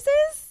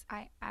divorces?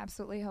 I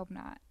absolutely hope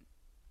not.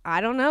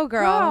 I don't know,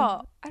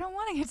 girl. I don't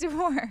want to get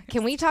divorced.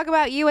 Can we talk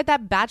about you at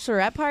that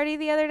bachelorette party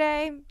the other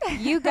day?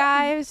 You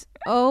guys,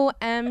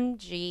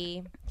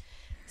 OMG.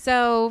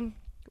 So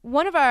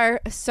one of our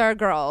Sir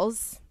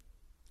girls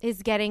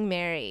is getting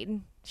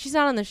married. She's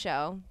not on the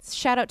show.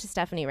 Shout out to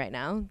Stephanie right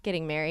now,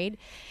 getting married.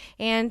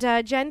 And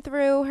Jen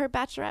threw her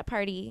bachelorette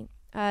party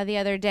the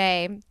other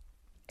day.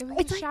 It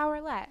was a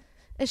showerette.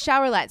 A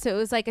showerette. So it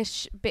was like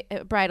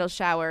a bridal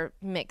shower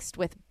mixed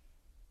with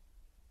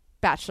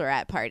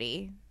bachelorette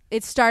party.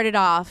 It started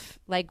off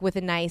like with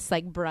a nice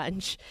like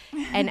brunch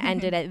and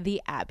ended at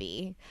the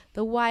Abbey,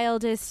 the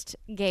wildest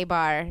gay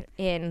bar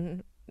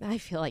in, I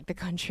feel like, the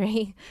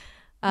country.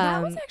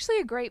 That was actually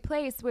a great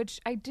place, which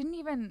I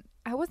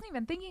wasn't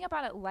even thinking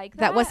about it like that.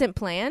 That wasn't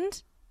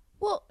planned?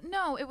 Well,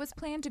 no, it was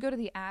planned to go to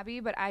the Abbey,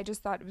 but I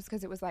just thought it was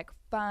because it was like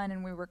fun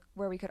and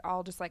where we could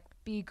all just like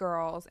be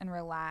girls and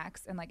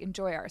relax and like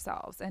enjoy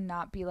ourselves and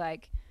not be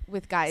like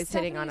with guys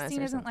sitting on us.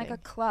 Scene isn't like a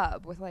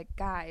club with like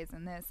guys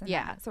and this and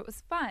that. So it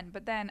was fun,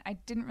 but then I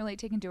didn't really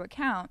take into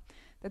account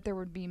that there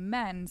would be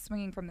men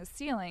swinging from the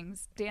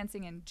ceilings,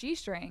 dancing in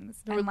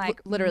G-strings, and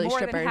like literally more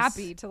strippers. Than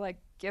happy to like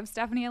give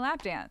Stephanie a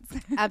lap dance.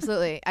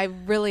 Absolutely. I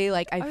really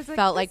I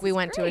felt like we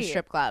went to a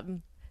strip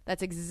club.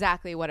 That's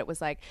exactly what it was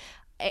like.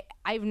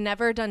 I've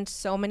never done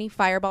so many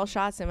fireball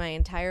shots in my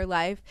entire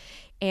life,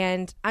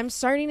 and I'm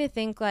starting to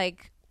think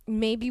like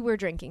maybe we're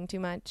drinking too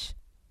much.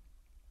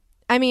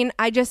 I mean,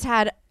 I just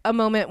had a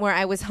moment where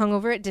I was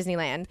hungover at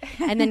Disneyland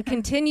and then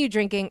continued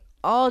drinking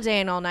all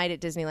day and all night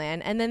at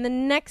Disneyland, and then the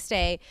next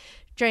day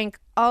drank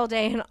all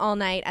day and all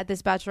night at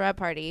this bachelorette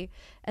party,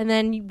 and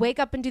then you wake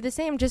up and do the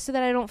same just so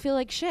that I don't feel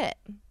like shit.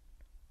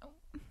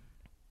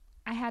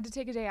 I had to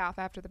take a day off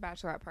after the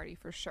bachelorette party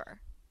for sure.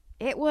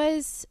 It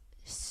was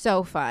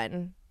so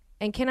fun.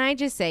 And can I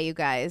just say, you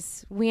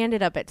guys, we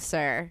ended up at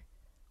Sir,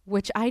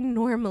 which I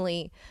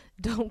normally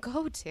don't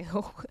go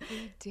to.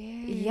 We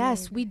did.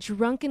 Yes, we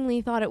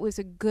drunkenly thought it was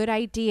a good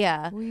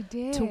idea We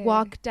did. to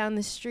walk down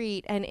the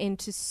street and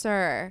into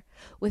Sir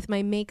with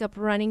my makeup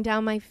running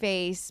down my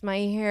face, my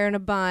hair in a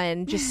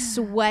bun, just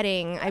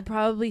sweating. I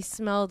probably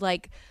smelled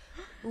like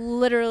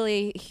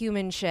literally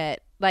human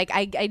shit. Like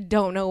I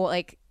don't know,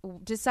 like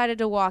decided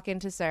to walk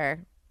into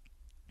Sir.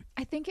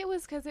 I think it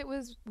was because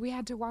we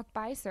had to walk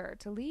by Sir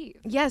to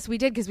leave. Yes, we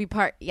did because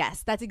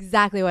yes, that's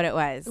exactly what it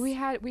was. We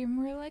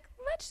were like,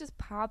 let's just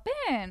pop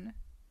in.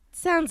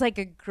 Sounds like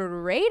a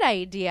great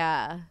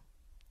idea.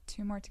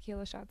 2 more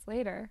tequila shots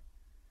later.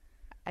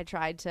 I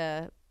tried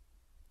to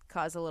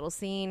cause a little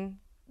scene.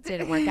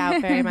 Didn't work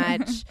out very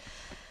much.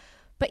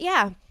 But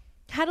yeah,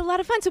 had a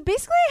lot of fun. So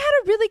basically I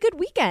had a really good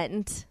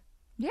weekend.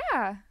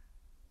 Yeah.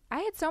 I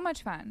had so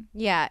much fun.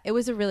 Yeah, it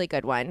was a really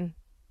good one.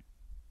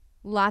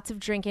 Lots of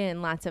drinking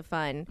and lots of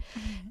fun.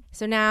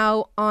 So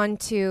now on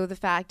to the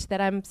fact that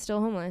I'm still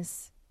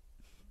homeless.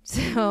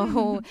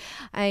 So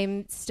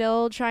I'm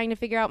still trying to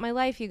figure out my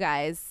life, you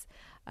guys.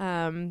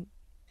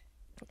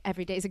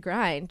 Every day's a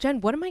grind.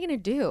 Jen, what am I going to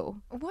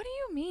do? What do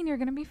you mean you're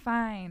going to be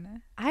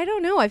fine? I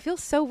don't know. I feel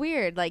so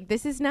weird. Like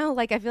this is now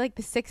like I feel like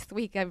the 6th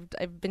week I've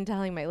been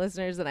telling my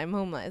listeners that I'm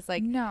homeless.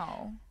 Like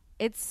no.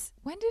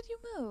 When did you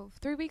move?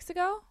 3 weeks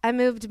ago? I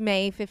moved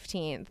May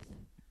 15th.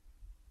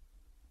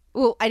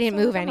 Well, I didn't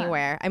move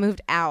anywhere. I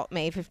moved out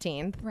May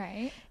 15th.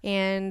 Right.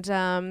 And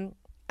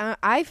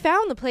I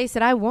found the place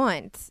that I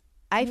want.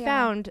 I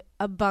found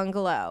a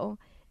bungalow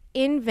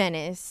in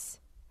Venice.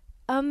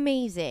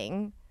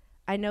 Amazing.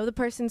 I know the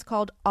person's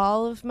called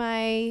all of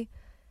my,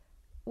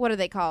 what are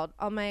they called?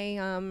 All my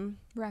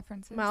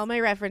references. All my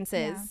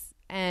references.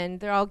 Yeah. And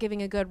they're all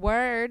giving a good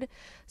word.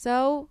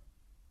 So,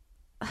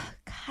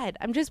 God,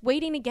 I'm just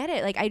waiting to get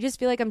it. Like, I just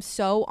feel like I'm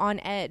so on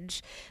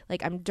edge.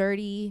 Like, I'm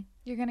dirty.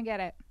 You're going to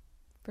get it.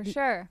 For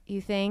sure.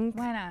 You think?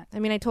 Why not? I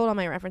mean, I told all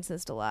my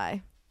references to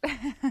lie.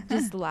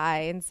 Just lie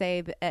and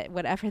say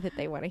whatever that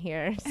they want to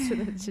hear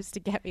just to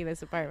get me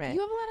this apartment.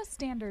 You have a lot of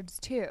standards,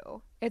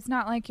 too. It's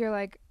not like you're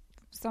like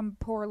some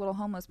poor little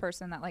homeless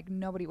person that like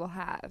nobody will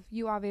have.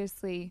 You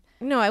obviously...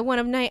 No, I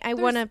want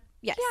to...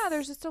 Yes. Yeah,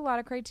 there's just a lot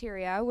of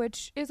criteria,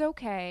 which is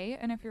okay.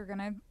 And if you're going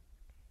to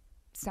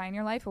sign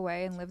your life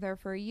away and live there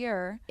for a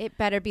year... It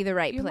better be the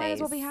right place. You might as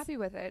well be happy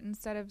with it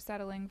instead of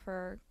settling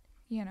for,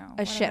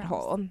 a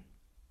shithole.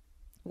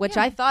 Which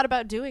I thought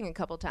about doing a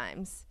couple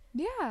times.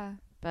 Yeah.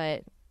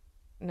 But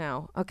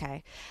no.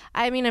 Okay.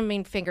 I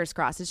mean, fingers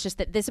crossed. It's just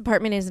that this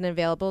apartment isn't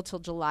available till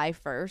July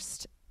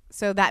 1st.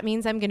 So that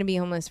means I'm going to be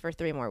homeless for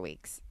 3 more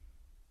weeks.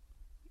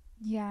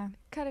 Yeah.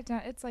 Cut it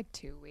down. It's like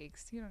 2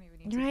 weeks. You don't even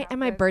need to. Right.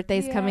 And my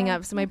birthday's coming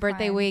up. So my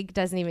birthday week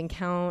doesn't even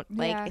count.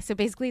 So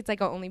basically it's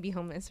like I'll only be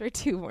homeless for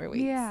 2 more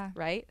weeks. Yeah.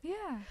 Right?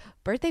 Yeah.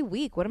 Birthday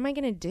week. What am I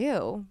going to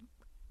do?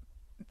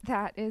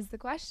 That is the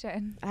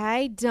question.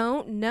 I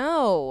don't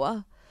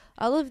know.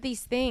 All of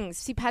these things.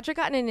 See, Patrick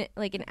got in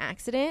an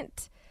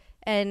accident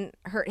and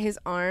hurt his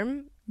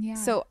arm. Yeah.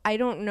 So I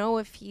don't know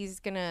if he's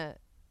gonna.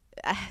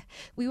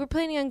 We were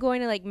planning on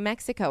going to like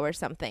Mexico or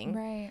something.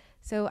 Right.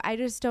 So I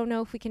just don't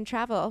know if we can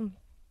travel.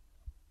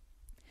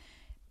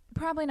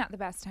 Probably not the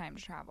best time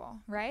to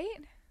travel, right?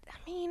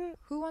 I mean,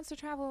 who wants to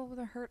travel with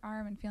a hurt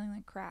arm and feeling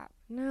like crap?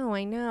 No,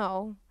 I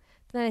know.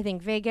 But then I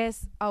think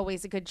Vegas,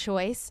 always a good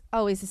choice.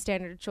 Always a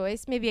standard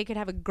choice. Maybe I could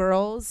have a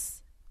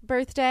girl's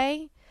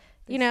birthday.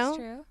 This is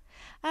true.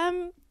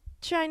 I'm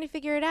trying to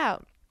figure it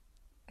out.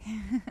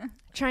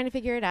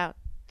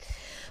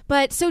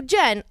 But so,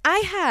 Jen, I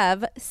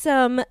have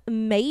some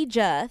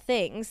major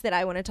things that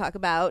I want to talk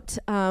about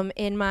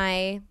in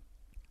my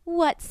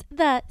What's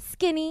the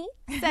Skinny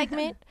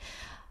segment.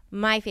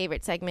 My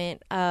favorite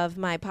segment of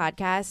my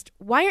podcast.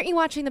 Why aren't you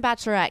watching The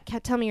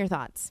Bachelorette? Tell me your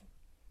thoughts.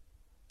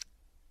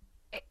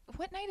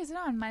 What night is it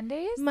on?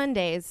 Mondays?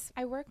 Mondays.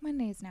 I work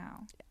Mondays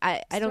now.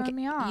 I don't get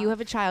me off. You have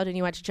a child and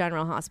you watch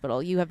General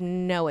Hospital. You have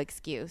no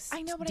excuse.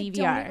 I know, but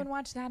DVR. I don't even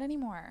watch that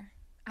anymore.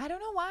 I don't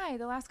know why.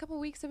 The last couple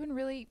of weeks have been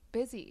really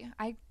busy.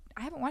 I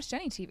haven't watched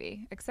any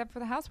TV except for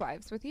The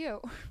Housewives with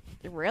you.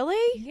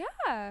 Really?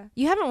 Yeah.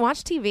 You haven't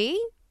watched TV?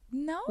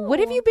 No. What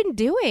have you been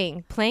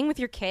doing? Playing with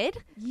your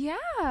kid? Yeah.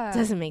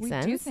 Doesn't make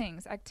sense. We do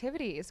things,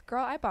 activities.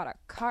 Girl, I bought a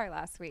car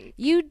last week.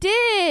 You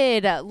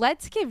did.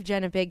 Let's give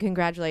Jen a big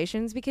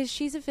congratulations because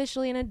she's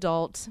officially an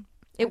adult.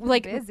 It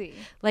was busy.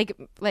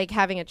 Like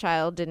having a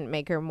child didn't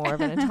make her more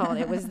of an adult.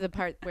 It was the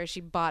part where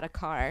she bought a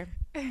car.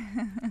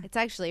 It's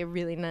actually a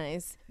really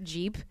nice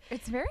Jeep.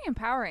 It's very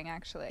empowering,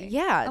 actually.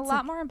 Yeah. A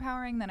lot more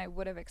empowering than I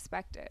would have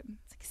expected.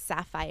 It's like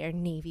sapphire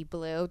navy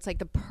blue. It's like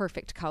the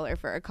perfect color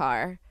for a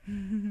car.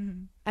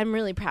 I'm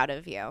really proud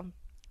of you. Thanks,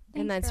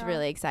 and that's girl.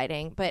 really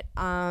exciting. But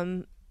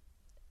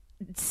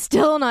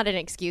still not an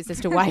excuse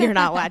as to why you're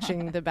not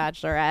watching The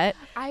Bachelorette.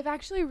 I've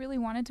actually really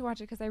wanted to watch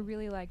it because I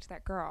really liked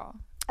that girl.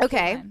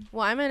 Okay. Caitlin.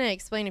 Well, I'm going to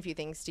explain a few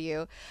things to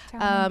you.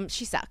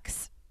 She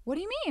sucks. What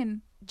do you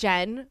mean?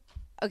 Jen,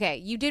 okay,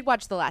 you did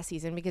watch the last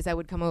season because I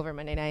would come over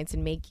Monday nights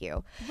and make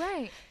you.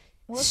 Right.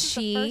 Well, this is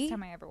the first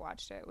time I ever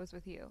watched it was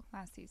with you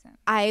last season.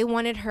 I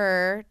wanted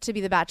her to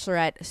be the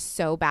Bachelorette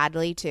so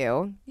badly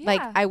too. Yeah.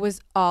 Like I was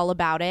all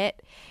about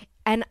it.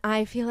 And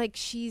I feel like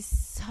she's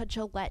such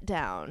a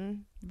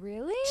letdown.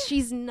 Really?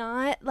 She's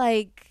not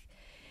like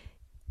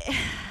it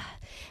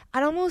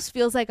almost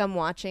feels like I'm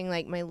watching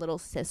like my little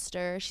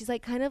sister. She's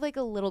like kind of like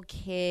a little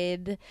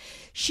kid.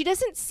 She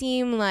doesn't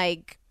seem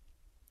like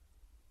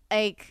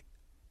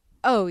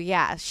oh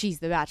yeah, she's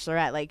the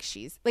Bachelorette. Like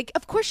she's like,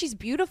 of course she's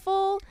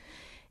beautiful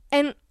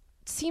and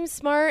seems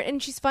smart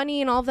and she's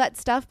funny and all of that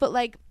stuff. But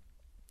like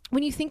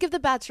when you think of the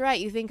Bachelorette,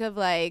 you think of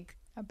like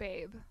a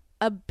babe.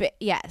 A bit,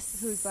 yes.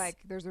 Who's like,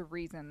 there's a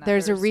reason that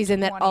there's a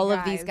reason that all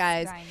of these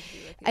guys.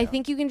 I You.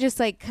 think you can just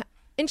like,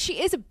 and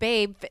she is a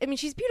babe. I mean,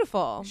 she's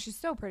beautiful. She's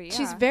so pretty. Yeah.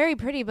 She's very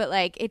pretty, but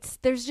like,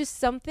 there's just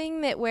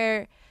something that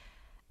where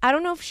I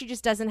don't know if she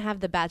just doesn't have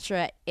the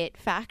Bachelorette it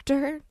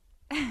factor,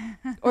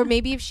 or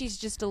maybe if she's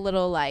just a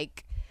little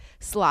like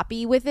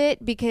sloppy with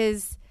it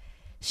because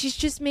she's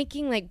just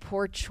making like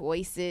poor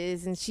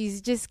choices, and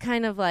she's just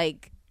kind of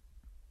like,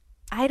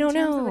 I don't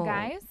know. Of the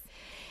guys,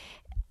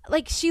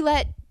 like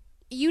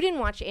you didn't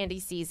watch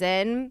Andy's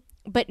season,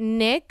 but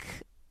Nick,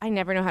 I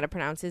never know how to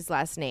pronounce his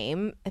last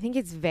name. I think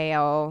it's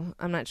Vale.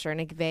 I'm not sure.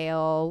 Nick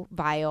Vale,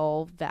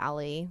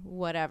 Valley,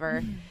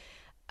 whatever.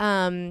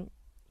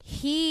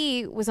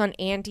 He was on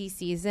Andy's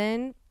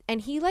season,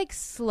 and he like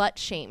slut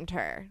shamed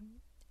her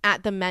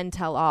at the Men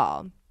Tell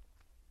All.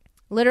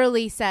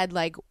 Literally said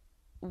like,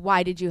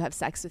 why did you have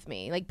sex with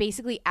me? Like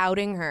basically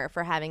outing her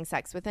for having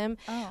sex with him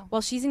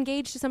while she's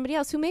engaged to somebody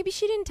else who maybe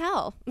she didn't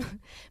tell.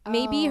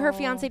 Maybe her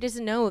fiance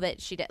doesn't know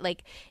that she did.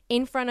 Like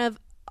in front of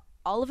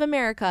all of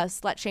America,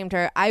 slut shamed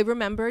her. I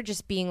remember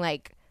just being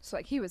like, so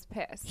like he was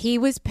pissed. He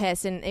was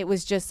pissed, and it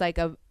was just like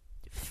a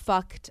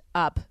fucked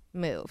up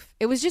move.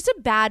 It was just a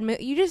bad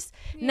move. You just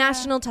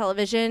national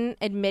television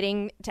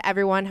admitting to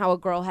everyone how a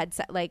girl had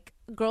like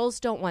girls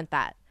don't want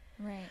that.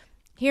 Right.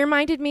 He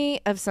reminded me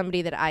of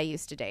somebody that I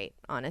used to date,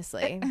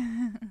 honestly.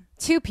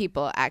 2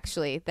 people,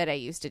 actually, that I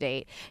used to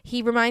date.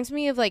 He reminds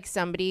me of, like,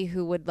 somebody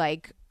who would,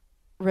 like,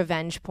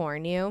 revenge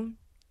porn you.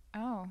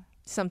 Oh.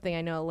 Something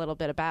I know a little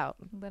bit about.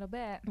 A little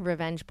bit.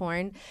 Revenge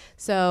porn.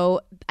 So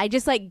I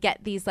just, like,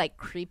 get these, like,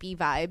 creepy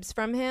vibes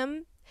from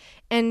him.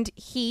 And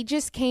he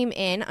just came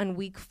in on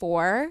week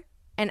 4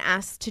 and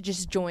asked to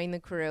just join the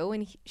crew,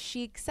 and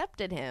she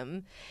accepted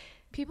him.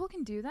 People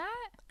can do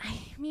that? I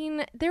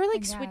mean, they were,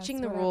 like,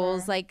 switching the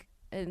rules, like,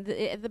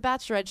 the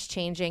Bachelorette's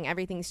changing,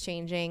 everything's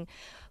changing,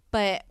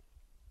 but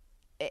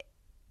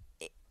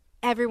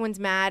everyone's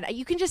mad.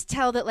 You can just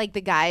tell that like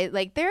the guy,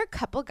 like there are a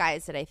couple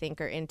guys that I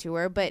think are into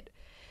her, but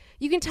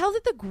you can tell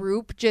that the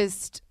group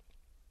just,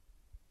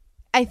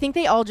 I think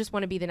they all just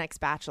want to be the next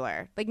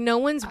Bachelor. Like no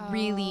one's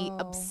really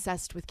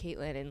obsessed with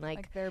Caitlyn, and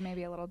like they're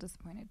maybe a little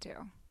disappointed too.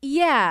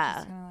 Yeah.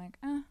 Just kinda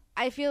like,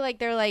 I feel like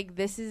they're like,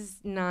 this is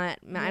not,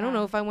 I don't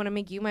know if I want to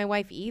make you my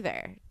wife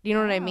either. You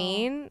know what I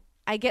mean?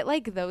 I get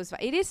like those.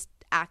 It is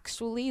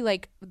actually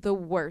like the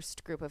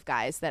worst group of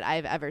guys that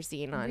I've ever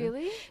seen on.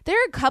 Really? There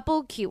are a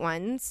couple cute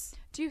ones.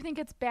 Do you think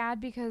it's bad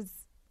because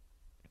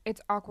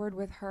it's awkward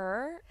with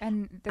her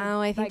and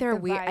I think they're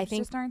weird. I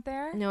think just aren't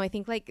there. No, I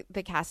think like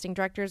the casting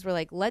directors were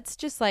like, let's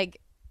just like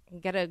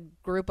get a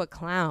group of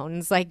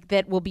clowns like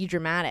that will be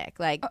dramatic.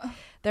 Like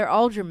they're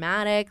all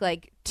dramatic.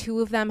 Like 2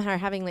 of them are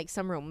having like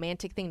some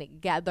romantic thing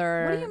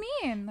together. What do you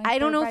mean? Like I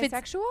don't know if it's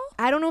bisexual.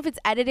 I don't know if it's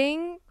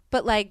editing,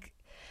 but like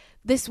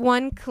this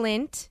one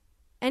Clint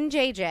and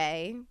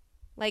JJ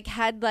like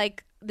had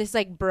like this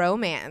like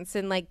bromance,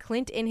 and like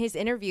Clint in his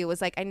interview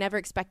was like, I never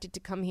expected to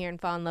come here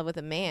and fall in love with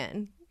a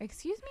man.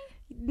 Excuse me?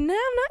 No,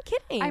 I'm not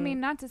kidding. I mean,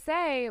 not to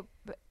say,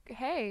 but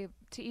hey,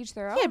 to each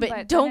their own. Yeah,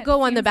 but don't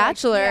go on The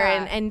Bachelor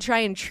like, and try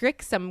and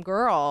trick some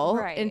girl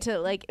into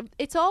like,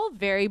 it's all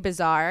very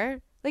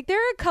bizarre. Like there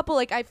are a couple,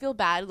 like I feel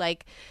bad,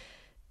 like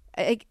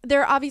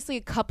there are obviously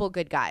a couple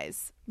good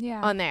guys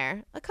on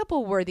there. A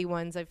couple worthy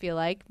ones, I feel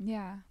like.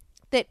 Yeah.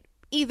 That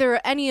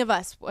either any of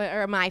us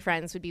or my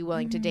friends would be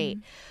willing to date.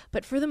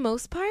 But for the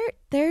most part,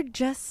 they're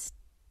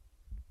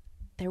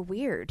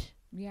weird.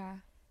 Yeah.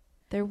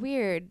 They're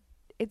weird.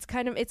 It's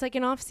kind of, it's like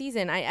an off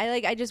season.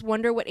 I just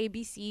wonder what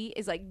ABC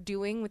is like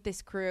doing with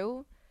this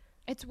crew.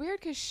 It's weird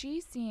because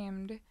she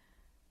seemed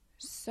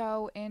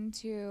so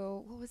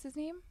into, what was his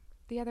name?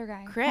 The other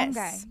guy. Chris. Home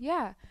guy.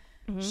 Yeah.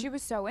 She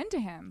was so into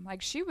him.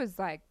 Like she was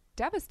like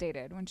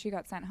devastated when she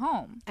got sent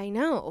home. I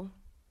know.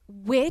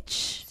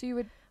 Which so you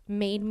would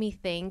made me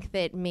think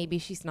that maybe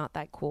she's not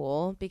that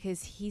cool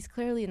because he's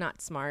clearly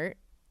not smart.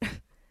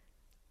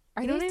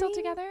 Are they still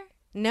together?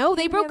 No,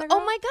 they broke.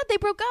 Oh my God, they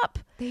broke up.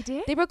 They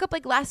did? They broke up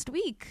like last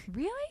week.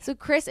 Really? So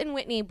Chris and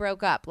Whitney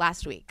broke up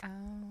last week. Oh.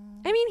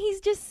 I mean, he's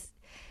just.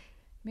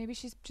 Maybe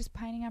she's just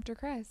pining after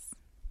Chris.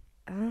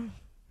 Oh.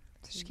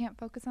 So she can't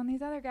focus on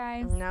these other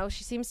guys. No,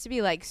 she seems to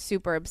be like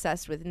super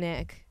obsessed with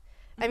Nick.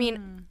 I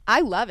mean,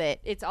 I love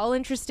it. It's all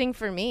interesting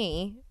for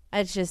me.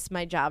 It's just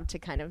my job to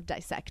kind of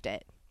dissect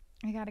it.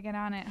 I got to get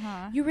on it,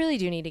 huh? You really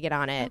do need to get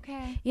on it.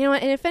 Okay. You know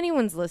what? And if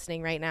anyone's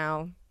listening right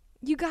now,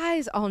 you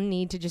guys all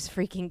need to just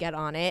freaking get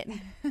on it.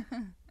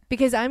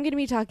 because I'm going to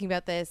be talking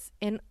about this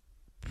in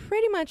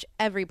pretty much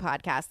every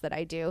podcast that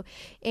I do.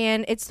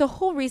 And it's the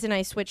whole reason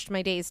I switched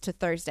my days to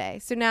Thursday.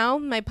 So now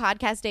my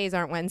podcast days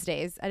aren't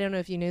Wednesdays. I don't know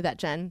if you knew that,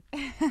 Jen.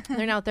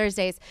 They're now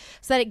Thursdays.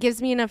 So that it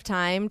gives me enough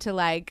time to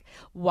like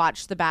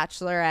watch The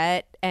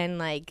Bachelorette and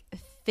like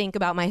think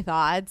about my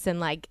thoughts and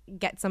like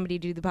get somebody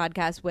to do the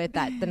podcast with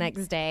that the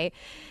next day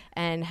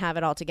and have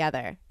it all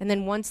together. And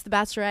then once The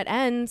Bachelorette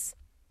ends,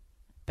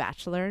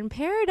 Bachelor in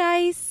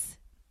Paradise.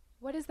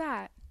 What is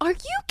that? Are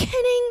you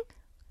kidding?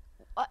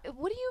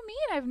 What do you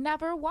mean? I've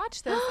never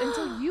watched this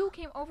until you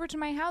came over to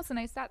my house and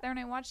I sat there and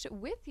I watched it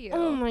with you.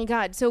 Oh my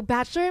God. So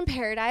Bachelor in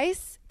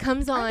Paradise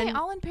comes on. Are they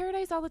all in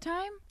paradise all the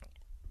time?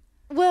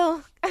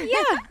 Well,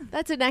 yeah,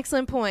 that's an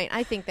excellent point.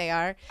 I think they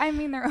are. I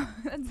mean,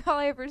 that's all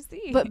I ever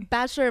see. But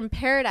Bachelor in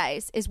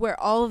Paradise is where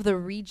all of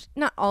the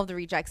not all of the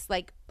rejects,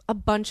 like a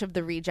bunch of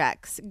the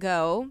rejects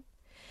go.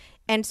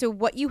 And so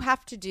what you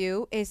have to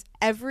do is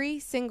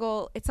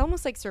it's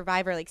almost like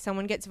Survivor, like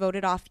someone gets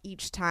voted off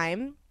each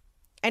time.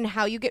 And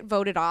how you get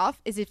voted off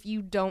is if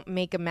you don't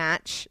make a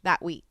match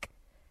that week.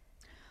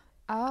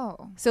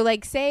 Oh. So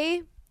like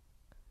say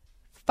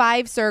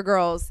 5 Sir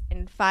girls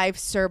and 5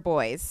 Sir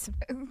boys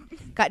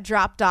got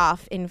dropped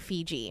off in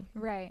Fiji.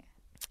 Right.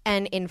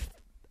 And in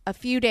a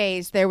few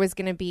days there was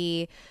going to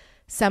be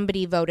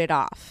somebody voted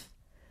off.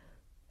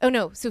 Oh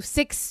no, so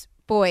 6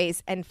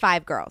 boys and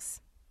 5 girls.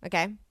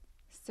 Okay?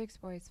 6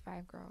 boys,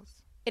 5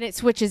 girls. And it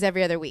switches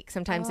every other week.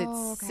 Sometimes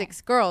it's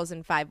 6 girls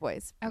and 5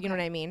 boys. Okay. You know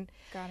what I mean?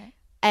 Got it.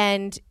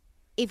 And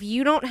if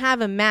you don't have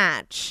a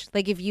match,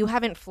 like if you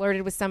haven't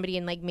flirted with somebody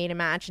and like made a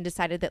match and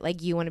decided that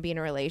like you want to be in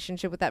a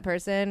relationship with that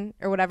person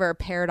or whatever, or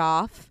paired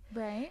off,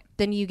 right,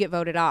 then you get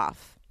voted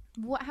off.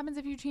 What happens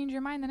if you change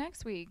your mind the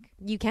next week?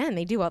 You can.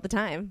 They do all the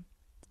time.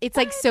 It's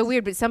like so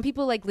weird, but some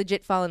people like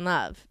legit fall in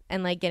love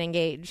and like get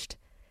engaged.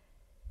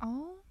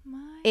 Oh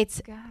my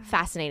It's God.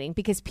 fascinating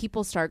because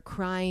people start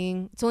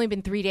crying. It's only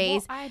been 3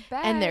 days. Well, I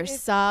bet and they're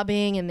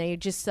sobbing and they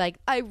just like,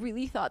 I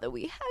really thought that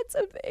we had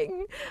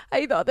something.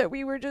 I thought that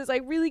we were just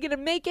like really going to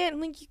make it.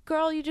 I'm like,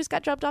 girl, you just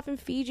got dropped off in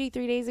Fiji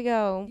 3 days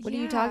ago. What are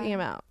you talking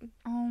about?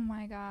 Oh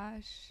my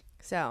gosh.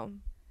 So.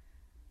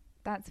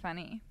 That's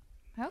funny.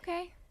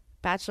 Okay.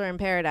 Bachelor in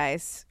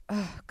Paradise.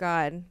 Oh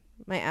God.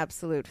 My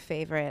absolute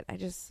favorite.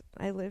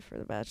 I live for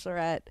The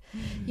Bachelorette.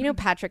 You know,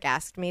 Patrick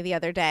asked me the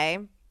other day.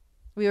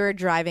 We were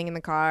driving in the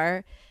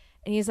car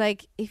and he's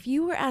like, if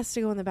you were asked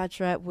to go on The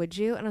Bachelorette, would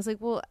you? And I was like,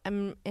 well,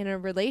 I'm in a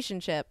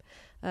relationship.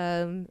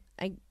 I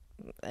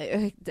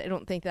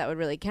don't think that would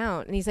really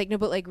count. And he's like, no,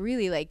 but like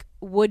really, like,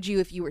 would you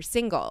if you were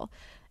single?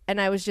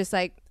 And I was just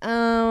like,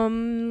 I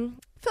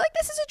feel like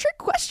this is a trick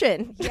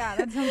question. Yeah,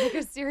 that sounds like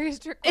a serious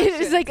trick question.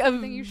 It is like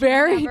something you should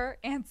never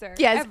answer.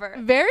 Yes, ever.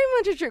 Very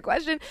much a trick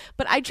question.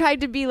 But I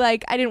tried to be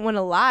like, I didn't want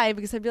to lie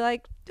because I'd be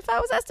like, if I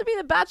was asked to be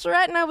the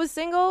Bachelorette and I was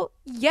single,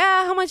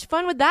 yeah, how much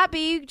fun would that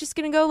be? You're just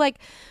gonna go like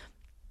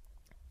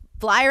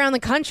fly around the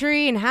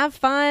country and have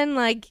fun,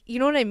 like, you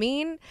know what I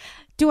mean?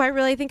 Do I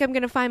really think I'm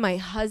gonna find my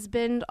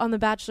husband on the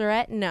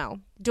Bachelorette? No.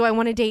 Do I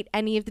want to date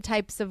any of the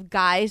types of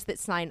guys that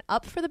sign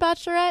up for the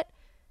Bachelorette?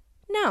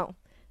 No.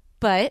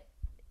 But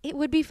it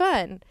would be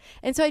fun.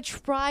 And so I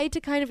tried to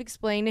kind of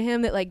explain to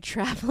him that like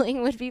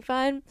traveling would be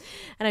fun.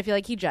 And I feel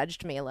like he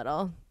judged me a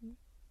little.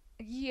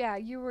 Yeah,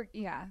 you were.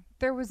 Yeah,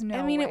 there was no.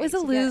 I mean, it was a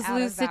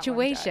lose-lose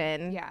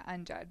situation. Yeah,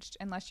 unjudged.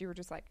 Unless you were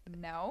just like,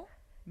 no,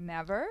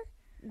 never.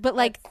 But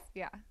like,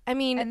 yeah. I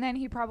mean, and then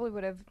he probably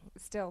would have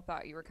still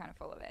thought you were kind of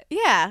full of it.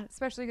 Yeah.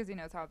 Especially because he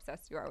knows how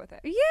obsessed you are with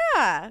it.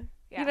 Yeah.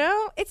 You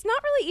know, it's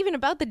not really even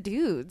about the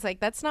dudes. Like,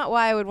 that's not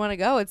why I would want to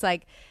go. It's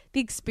like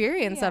the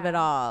experience of it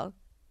all.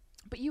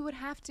 But you would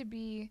have to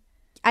be.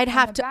 I'd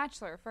have to.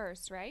 Bachelor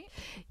first, right?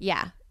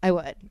 Yeah, I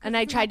would. And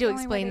I tried to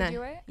explain that.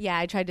 Do it? Yeah,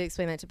 I tried to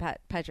explain that to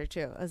Patrick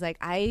too. I was like,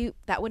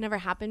 that would never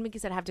happen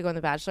because I'd have to go on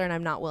The Bachelor, and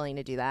I'm not willing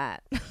to do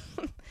that.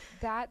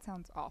 That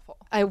sounds awful.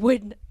 I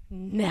would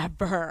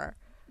never.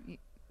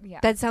 Yeah.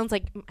 That sounds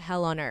like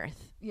hell on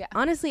earth. Yeah.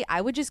 Honestly,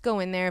 I would just go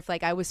in there if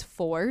like I was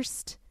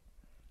forced.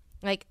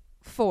 Like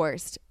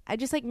forced. I'd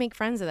just like make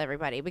friends with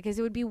everybody because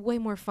it would be way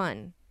more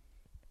fun.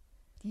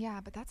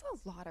 Yeah, but that's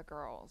a lot of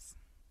girls.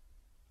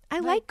 I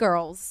like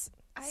girls.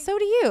 So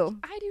do you.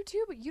 I do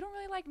too, but you don't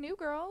really like new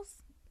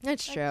girls.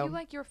 That's like, true. You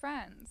like your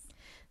friends.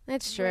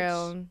 That's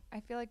true. I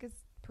feel like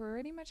it's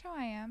pretty much how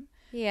I am.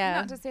 Yeah.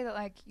 Not to say that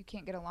like you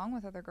can't get along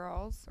with other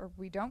girls or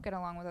we don't get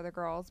along with other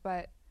girls,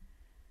 but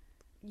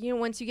you know,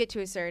 once you get to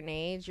a certain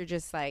age, you're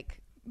just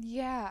like,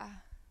 yeah,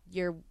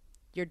 you're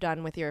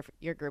done with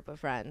your group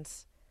of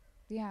friends.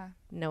 Yeah.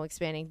 No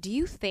expanding. Do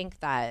you think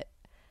that?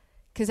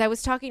 Because I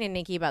was talking to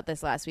Nikki about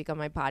this last week on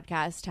my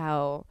podcast,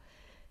 how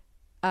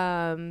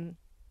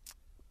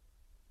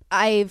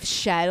I've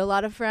shed a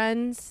lot of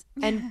friends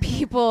and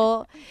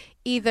people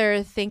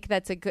either think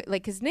that's a good,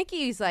 like, because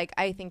Nikki's like,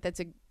 I think that's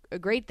a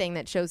great thing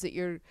that shows that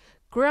you're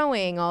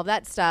growing, all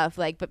that stuff.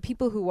 Like, but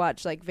people who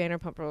watch like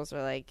Vanderpump Rules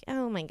are like,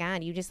 oh my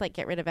God, you just like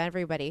get rid of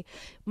everybody.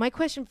 My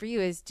question for you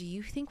is, do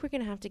you think we're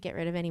going to have to get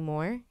rid of any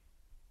more?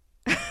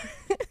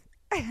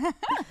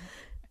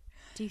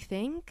 Do you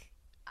think?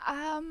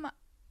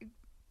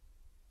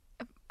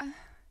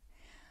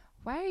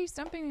 Why are you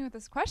stumping me with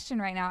this question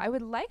right now? I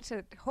would like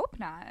to hope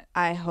not.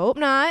 I hope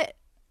not.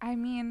 I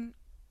mean,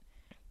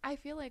 I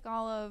feel like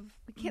all of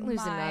we can't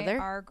lose another.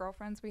 Our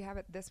girlfriends we have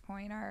at this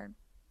point are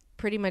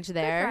pretty much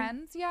there.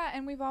 Friends, yeah,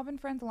 and we've all been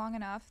friends long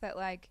enough that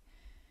like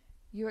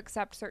you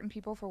accept certain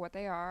people for what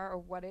they are or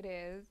what it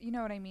is. You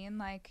know what I mean?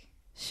 Like,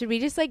 should we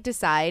just like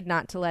decide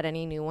not to let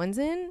any new ones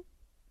in?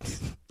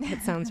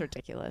 That sounds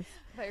ridiculous.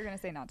 I thought you were gonna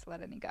say not to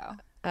let any go.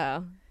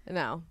 Oh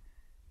no.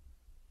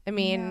 I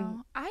mean,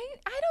 no. I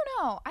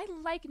don't know. I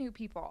like new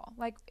people.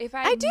 Like if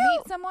I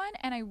meet someone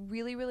and I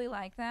really really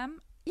like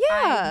them,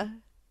 yeah.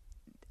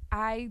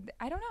 I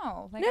don't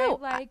know. Like no,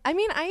 I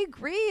mean I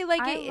agree.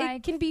 Like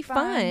it can be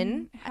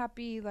fun,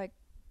 happy. Like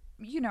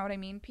you know what I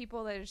mean.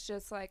 People that it's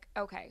just like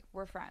okay,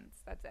 we're friends.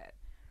 That's it.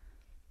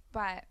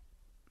 But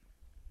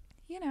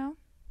you know.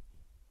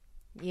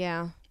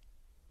 Yeah.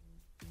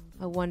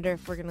 I wonder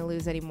if we're going to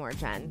lose any more,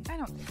 Jen. I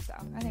don't think so.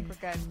 I think we're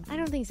good. I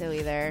don't think so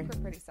either.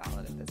 We're pretty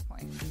solid at this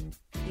point.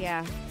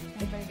 Yeah.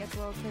 Everybody gets a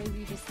little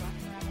crazy, just slap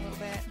them around a little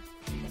bit,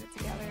 get it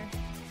together.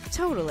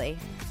 Totally.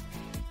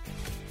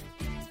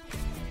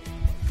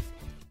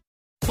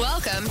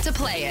 Welcome to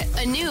Play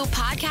It, a new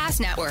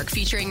podcast network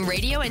featuring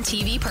radio and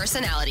TV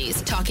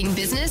personalities talking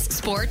business,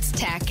 sports,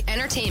 tech,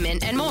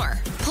 entertainment, and more.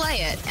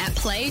 Play it at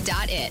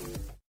play.it.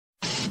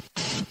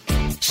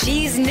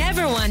 She's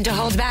never one to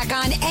hold back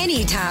on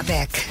any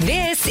topic.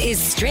 This is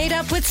Straight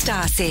Up with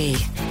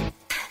Stassi.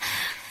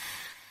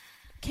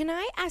 Can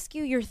I ask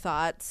you your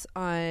thoughts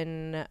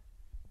on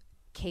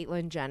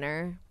Caitlyn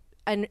Jenner?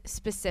 And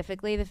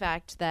specifically the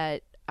fact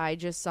that I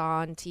just saw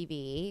on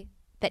TV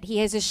that he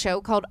has a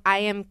show called I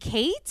Am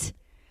Kate?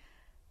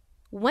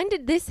 When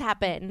did this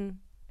happen?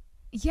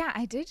 Yeah,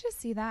 I did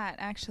just see that,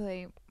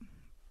 actually.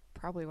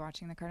 Probably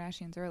watching the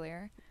Kardashians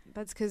earlier.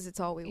 That's because it's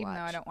all we watch. Even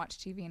though I don't watch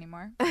TV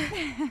anymore.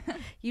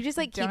 You just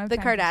like keep the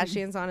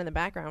Kardashians on in the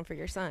background for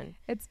your son.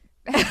 It's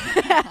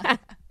that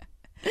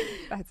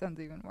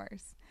sounds even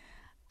worse.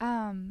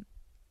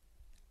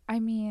 I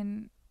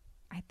mean,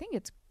 I think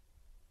it's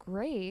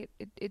great.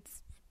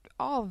 It's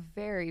all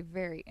very,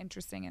 very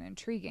interesting and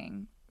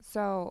intriguing.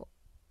 So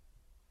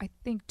I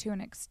think to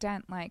an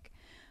extent, like,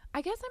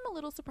 I guess I'm a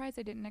little surprised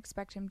I didn't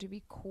expect him to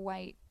be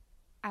quite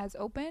as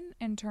open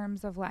in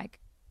terms of like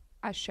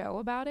a show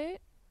about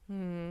it.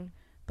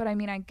 But I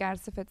mean, I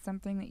guess if it's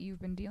something that you've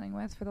been dealing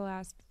with for the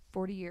last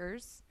 40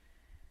 years,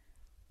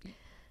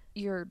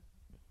 you're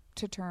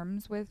to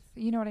terms with,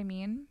 you know what I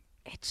mean?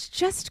 It's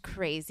just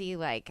crazy,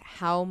 like,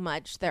 how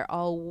much they're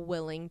all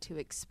willing to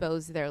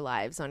expose their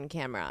lives on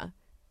camera.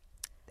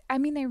 I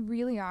mean, they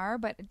really are,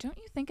 but don't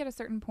you think at a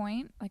certain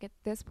point, like at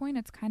this point,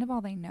 it's kind of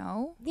all they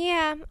know?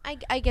 Yeah,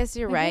 I guess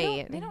you're like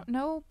right. They don't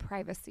know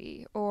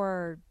privacy,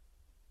 or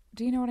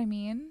do you know what I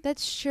mean?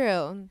 That's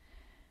true.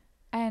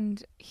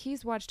 And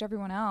he's watched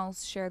everyone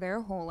else share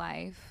their whole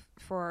life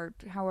for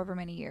however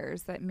many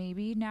years that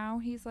maybe now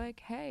he's like,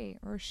 hey,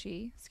 or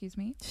she,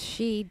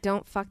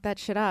 don't fuck that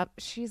shit up.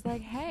 She's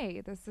like,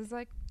 hey, this is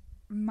like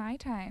my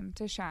time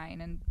to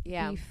shine and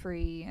be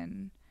free.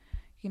 And,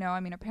 you know,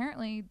 I mean,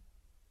 apparently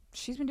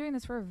she's been doing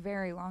this for a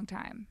very long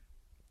time.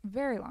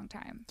 Very long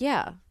time.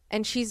 Yeah.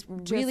 And she's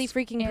really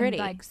freaking pretty.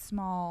 In like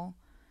small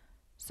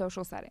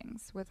social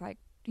settings with like,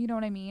 you know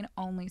what I mean?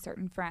 Only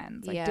certain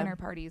friends, like dinner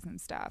parties and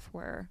stuff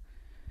where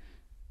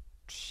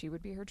she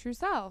would be her true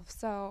self.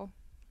 So,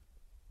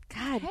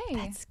 God,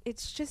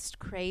 it's just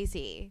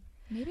crazy.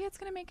 Maybe it's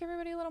going to make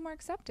everybody a little more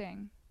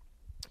accepting.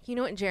 You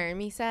know what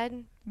Jeremy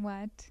said?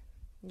 What?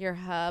 Your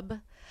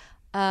hub.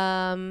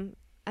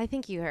 I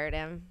think you heard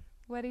him.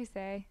 What'd he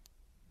say?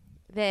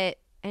 That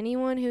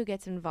anyone who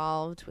gets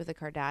involved with a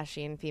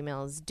Kardashian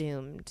female is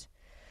doomed.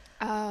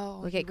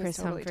 Oh, look at Chris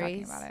totally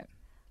Humphries. Talking about it.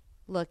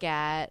 Look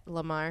at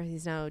Lamar.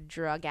 He's now a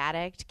drug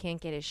addict.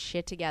 Can't get his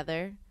shit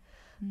together.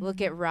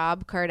 Look at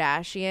Rob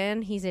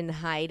Kardashian. He's in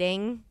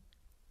hiding.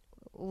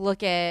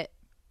 Look at...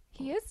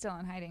 He is still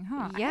in hiding,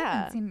 huh? Yeah. I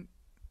haven't seen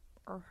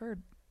or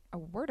heard a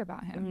word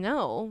about him.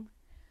 No.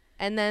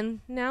 And then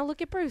now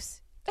look at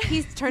Bruce.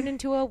 He's turned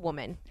into a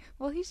woman.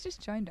 Well, he's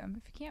just joined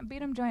him. If you can't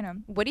beat him, join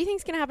him. What do you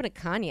think's going to happen to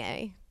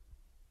Kanye?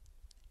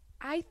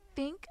 I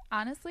think,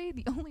 honestly,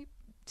 the only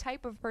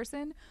type of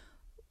person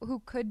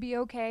who could be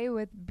okay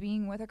with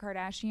being with a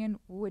Kardashian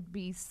would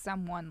be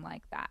someone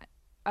like that,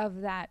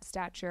 of that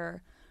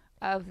stature,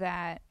 of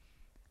that,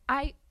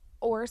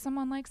 or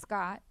someone like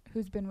Scott,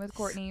 who's been with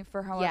Kourtney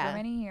for however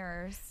many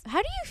years.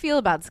 How do you feel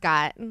about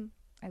Scott?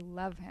 I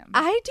love him.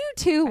 I do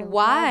too.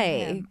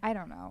 Why? I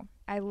don't know.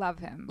 I love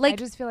him. Like, I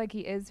just feel like he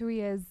is who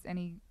he is and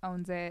he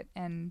owns it.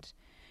 And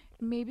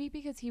maybe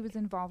because he was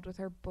involved with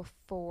her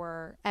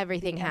before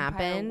everything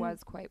happened,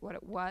 was quite what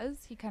it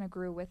was. He kind of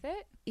grew with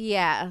it.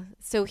 Yeah.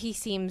 So he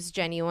seems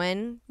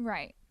genuine.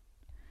 Right.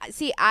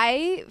 See,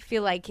 I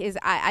feel like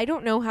I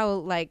don't know how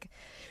like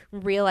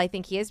real I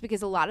think he is,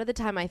 because a lot of the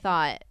time I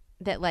thought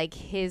that like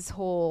his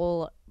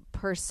whole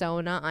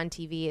persona on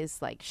TV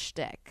is like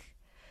shtick.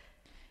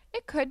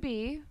 It could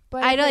be,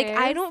 but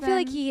I don't feel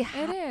like he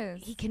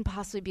can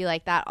possibly be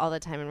like that all the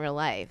time in real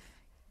life.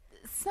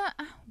 So,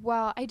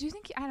 well, I do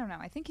think I don't know.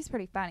 I think he's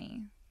pretty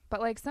funny,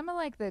 But like some of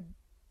like the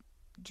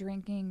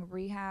drinking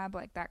rehab,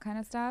 like that kind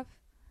of stuff.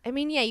 I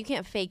mean, yeah, you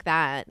can't fake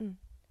that.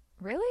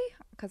 Really?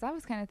 Because I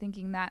was kind of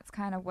thinking that's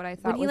kind of what I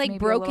thought When he was like maybe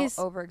broke a little his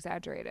over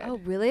exaggerated. Oh,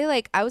 really?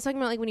 Like I was talking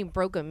about like when he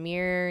broke a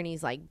mirror and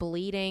he's like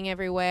bleeding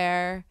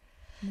everywhere.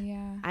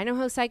 Yeah. I know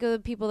how psycho the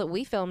people that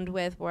we filmed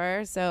with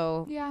were,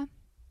 so Yeah.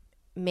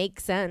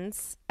 makes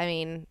sense. I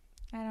mean,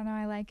 I don't know.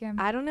 I like him.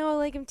 I don't know. I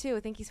like him too.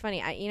 I think he's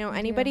funny. Me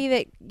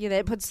Anybody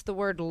that puts the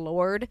word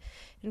Lord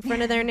in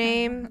front of their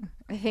name,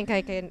 I think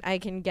I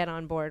can get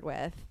on board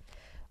with.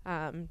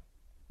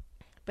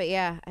 But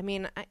yeah, I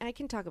mean, I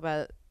can talk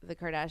about the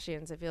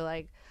Kardashians. I feel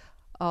like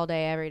all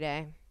day, every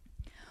day.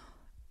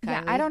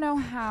 Yeah, I don't know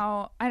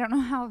how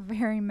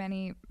very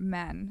many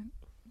men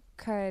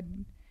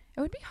could.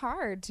 It would be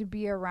hard to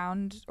be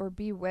around or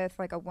be with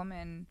like a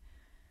woman.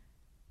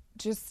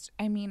 Just,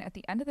 I mean, at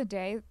the end of the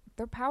day,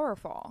 they're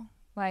powerful.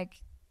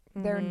 Like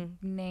their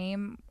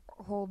name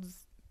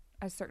holds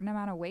a certain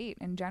amount of weight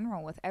in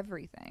general with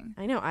everything.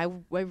 I know. I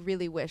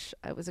really wish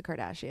I was a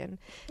Kardashian.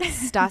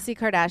 Stassi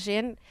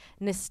Kardashian,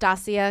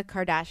 Nastasia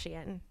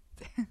Kardashian.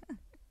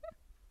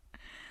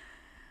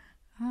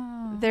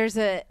 Oh. There's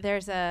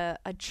a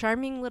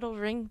charming little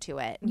ring to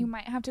it. You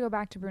might have to go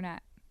back to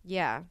brunette.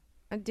 Yeah.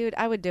 Dude,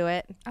 I would do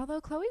it.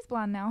 Although Chloe's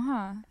blonde now,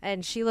 huh?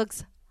 And she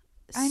looks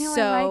I know,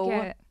 so I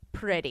like it.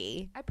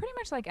 pretty. I pretty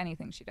much like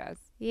anything she does.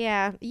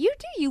 Yeah. You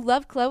do. You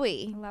love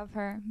Chloe. I love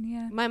her.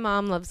 Yeah. My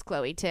mom loves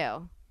Chloe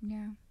too.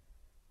 Yeah.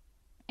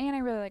 And I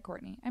really like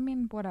Courtney. I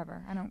mean,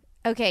 whatever. I don't.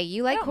 Okay,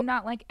 you like I don't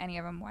not like any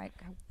of them. Like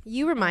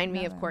you remind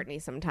me of them. Courtney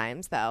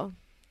sometimes though.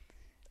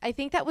 I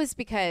think that was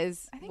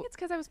because I think it's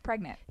because I was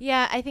pregnant.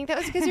 Yeah, I think that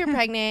was because you were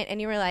pregnant and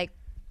you were like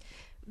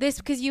this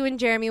because you and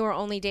Jeremy were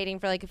only dating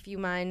for like a few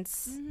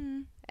months.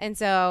 Mm-hmm. And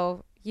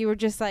so you were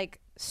just like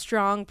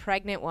strong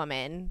pregnant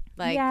woman.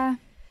 Like yeah.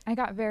 I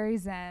got very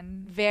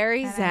zen.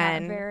 Very and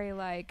zen. Very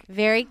like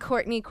very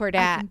Courtney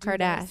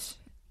Kardashian.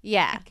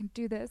 Yeah. I can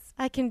do this.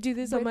 I can do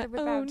this on my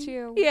without own.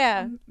 you.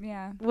 Yeah.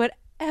 Yeah.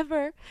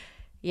 Whatever.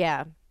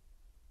 Yeah.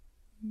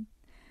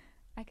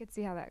 I could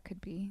see how that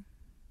could be.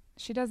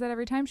 She does that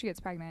every time she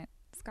gets pregnant.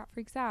 Scott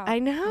freaks out. I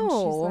know. And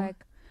she's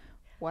like,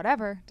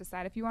 whatever.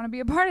 Decide if you want to be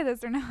a part of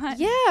this or not.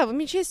 Yeah. I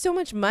mean, she has so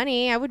much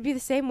money. I would be the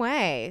same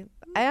way.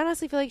 I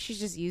honestly feel like she's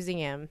just using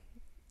him.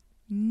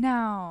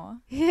 No.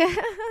 Yeah.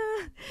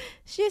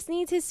 She just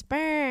needs his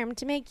sperm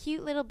to make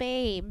cute little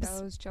babes.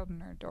 Those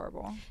children are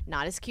adorable.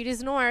 Not as cute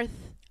as North.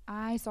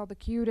 I saw the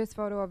cutest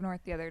photo of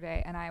North the other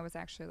day, and I was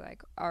actually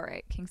like, all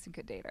right, Kingston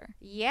could date her.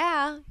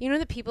 Yeah. You know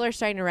that people are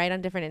starting to write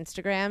on different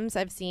Instagrams?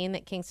 I've seen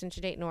that Kingston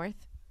should date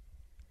North.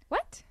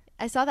 What?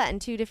 I saw that in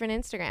 2 different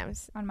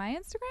Instagrams. On my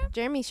Instagram?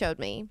 Jeremy showed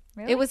me.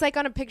 Really? It was like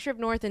on a picture of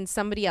North and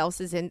somebody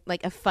else's in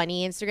like a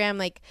funny Instagram,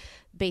 like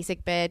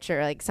Basic Bitch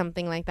or like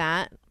something like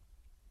that.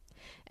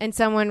 And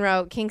someone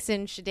wrote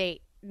Kingston should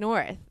date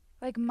North.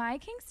 Like my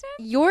Kingston?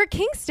 Your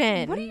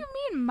Kingston. What do you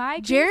mean my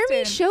Kingston?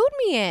 Jeremy showed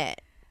me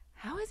it.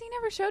 How has he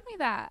never showed me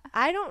that?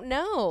 I don't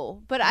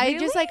know. But Really? I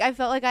just like I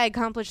felt like I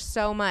accomplished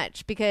so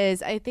much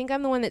because I think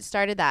I'm the one that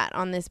started that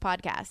on this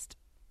podcast.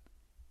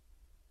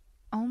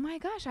 Oh my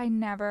gosh, I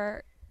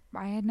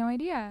had no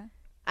idea.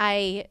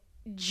 I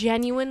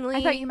genuinely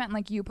I thought you meant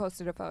like you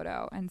posted a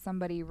photo and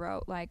somebody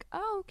wrote like,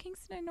 oh,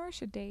 Kingston and North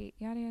should date,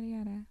 yada, yada,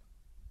 yada.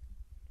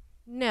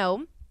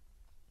 No.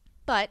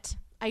 But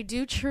I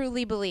do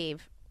truly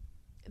believe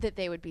that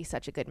they would be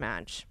such a good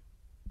match.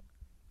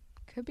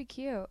 Could be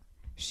cute.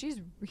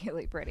 She's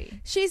really pretty.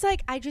 She's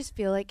like, I just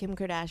feel like Kim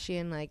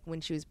Kardashian, like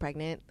when she was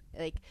pregnant,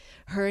 like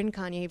her and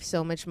Kanye have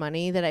so much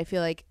money that I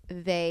feel like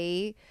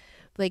they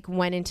like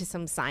went into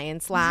some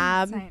science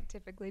lab.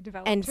 Scientifically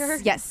developed and her.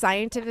 yes,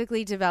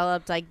 scientifically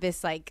developed like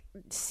this like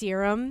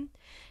serum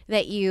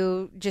that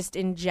you just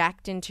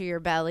inject into your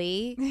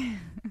belly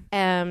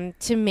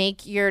to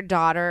make your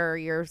daughter or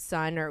your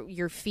son or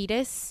your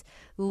fetus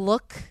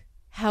look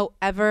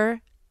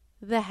however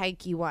the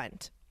heck you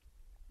want.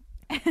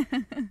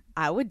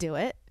 I would do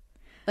it.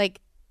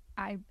 Like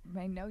I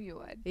know you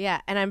would.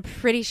 yeah, and I'm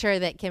pretty sure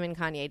that Kim and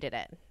Kanye did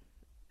it.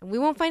 We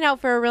won't find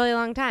out for a really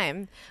long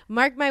time.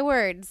 Mark my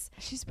words.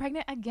 She's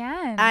pregnant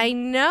again. I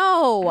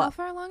know. How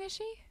far along is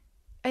she?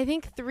 I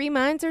think 3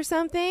 months or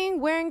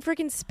something, wearing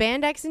freaking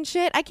spandex and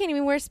shit. I can't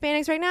even wear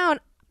spandex right now. And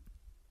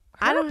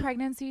I don't.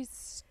 Pregnancy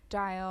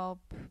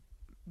style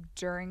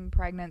during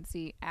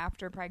pregnancy,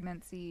 after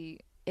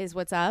pregnancy Is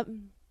what's up?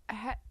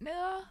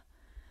 no.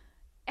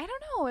 I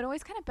don't know. It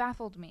always kind of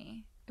baffled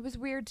me. It was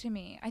weird to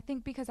me. I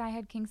think because I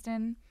had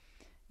Kingston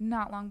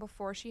not long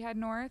before she had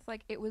North,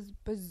 like it was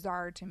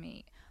bizarre to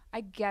me.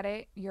 I get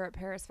it. You're at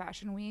Paris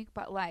Fashion Week,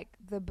 but like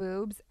the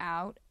boobs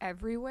out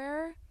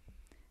everywhere.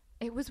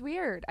 It was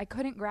weird. I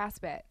couldn't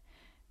grasp it.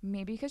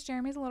 Maybe because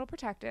Jeremy's a little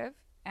protective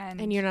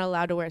and you're not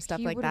allowed to wear stuff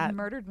he like would that. have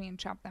murdered me and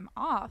chopped them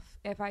off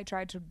if I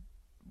tried to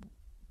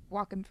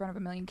walk in front of a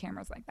million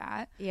cameras like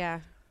that.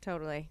 Yeah,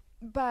 totally.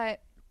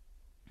 But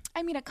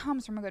I mean, it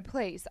comes from a good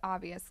place,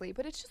 obviously,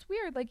 but it's just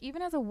weird. Like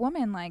even as a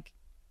woman, like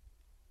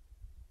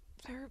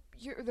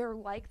they're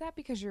like that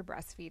because you're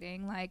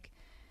breastfeeding. Like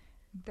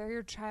they're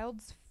your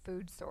child's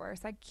food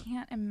source. I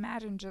can't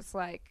imagine just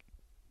like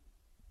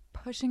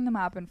pushing them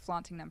up and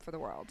flaunting them for the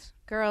world.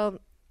 Girl,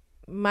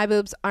 my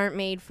boobs aren't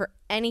made for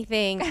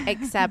anything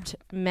except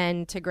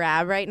men to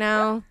grab right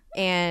now,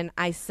 and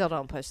I still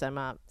don't push them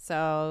up.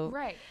 So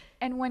Right.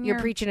 And when you're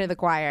preaching to the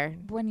choir.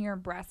 When you're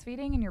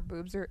breastfeeding and your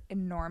boobs are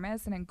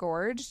enormous and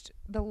engorged,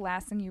 the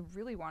last thing you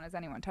really want is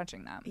anyone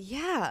touching them.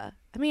 Yeah.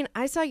 I mean,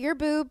 I saw your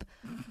boob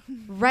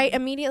right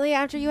immediately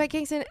after you had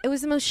Kingston. It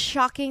was the most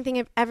shocking thing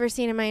I've ever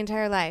seen in my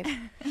entire life.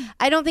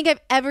 I don't think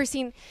I've ever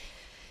seen...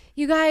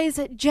 You guys,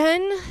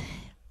 Jen,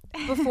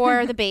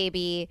 before the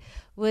baby,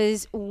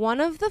 was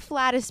one of the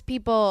flattest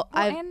people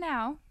and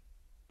now.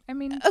 I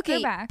mean, okay,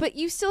 they're back. But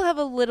you still have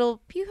a little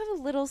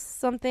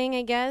something,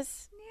 I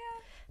guess.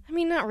 I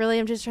mean, not really.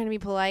 I'm just trying to be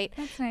polite.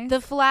 That's nice. The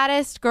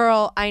flattest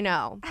girl I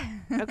know.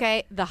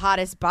 Okay? The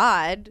hottest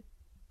bod,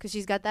 because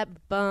she's got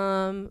that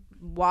bum,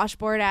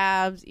 washboard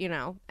abs, you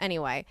know.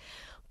 Anyway.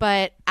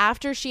 But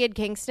after she had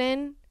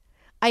Kingston,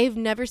 I have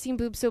never seen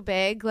boobs so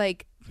big,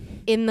 like,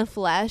 in the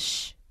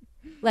flesh.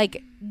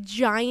 Like,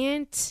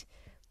 giant.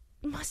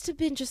 Must have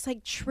been just,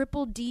 like,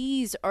 triple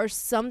Ds or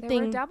something.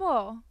 They were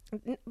double.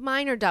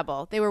 Mine are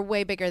double. They were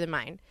way bigger than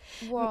mine.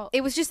 Well,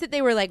 it was just that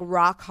they were like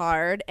rock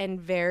hard and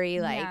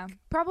very like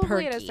probably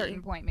perky. At a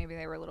certain point maybe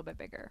they were a little bit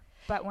bigger.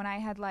 But when I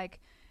had like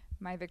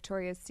my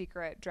Victoria's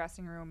Secret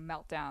dressing room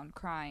meltdown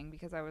crying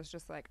because I was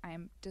just like, I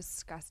am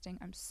disgusting.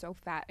 I'm so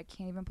fat. I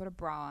can't even put a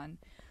bra on.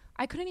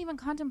 I couldn't even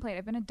contemplate.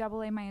 I've been a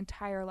double A my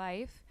entire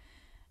life.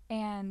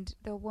 And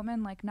the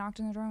woman like knocked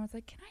on the door and was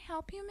like, "Can I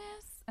help you,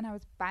 miss?" And I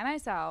was by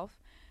myself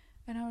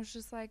and I was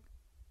just like,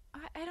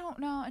 I don't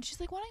know. And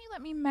she's like, "Why don't you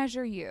let me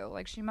measure you?"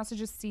 Like, she must have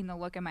just seen the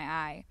look in my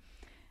eye.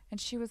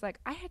 And she was like,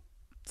 "I had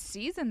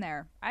C's in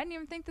there. I didn't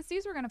even think the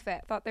C's were going to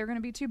fit. Thought they were going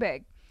to be too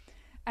big."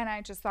 And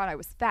I just thought I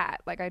was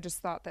fat. Like, I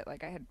just thought that,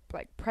 like, I had,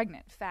 like,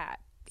 pregnant fat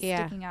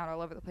sticking out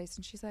all over the place.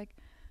 And she's like,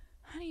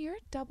 "Honey, you're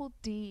a double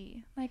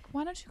D. Like,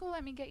 why don't you go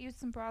let me get you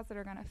some bras that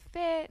are going to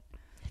fit?"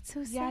 It's so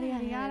yada, sad.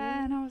 yada, yada.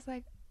 And I was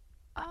like,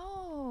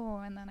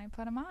 oh. And then I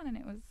put them on, and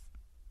it was...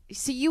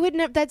 So you would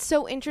never, that's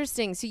so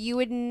interesting. So you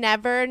would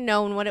never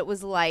known what it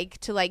was like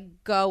to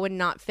like go and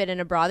not fit in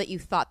a bra that you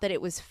thought that it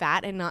was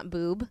fat and not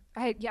boob?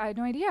 I had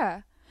no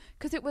idea.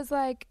 Because it was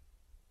like,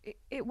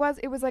 it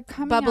was like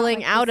coming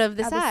bubbling out of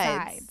the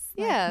sides.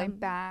 Yeah. Like my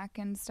back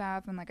and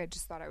stuff. And like, I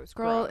just thought I was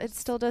Girl, gross. it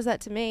still does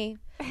that to me.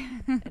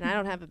 And I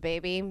don't have a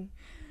baby.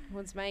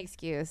 What's my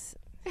excuse?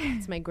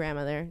 It's my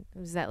grandmother. It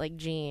was that like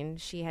Jean.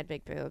 She had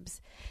big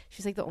boobs.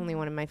 She's like the only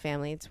one in my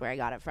family. It's where I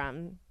got it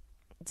from.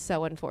 It's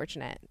so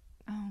unfortunate.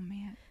 Oh,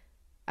 man.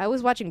 I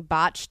was watching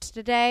Botched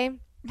today,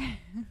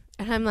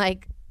 and I'm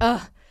like,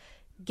 ugh,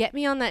 get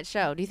me on that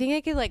show. Do you think I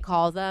could, like,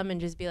 call them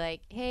and just be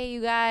like, hey,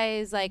 you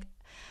guys, like...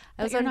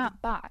 You're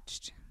not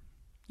botched.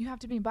 You have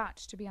to be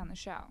botched to be on the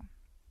show.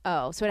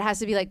 Oh, so it has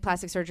to be, like,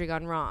 plastic surgery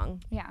gone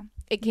wrong. Yeah.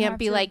 It can't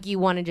be, like, you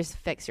want to just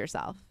fix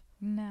yourself.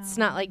 No. It's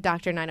not like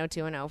Dr.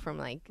 90210 from,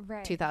 like,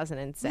 right.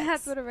 2006.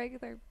 That's what a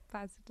regular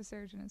plastic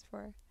surgeon is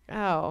for.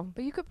 Oh.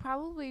 But you could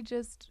probably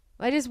just...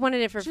 I just wanted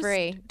it for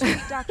free. Tweet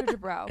Dr.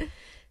 Dubrow.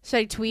 Should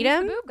I tweet He's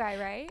him? the boob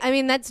guy, right? I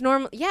mean, that's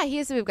normal. Yeah, he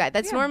is the boob guy.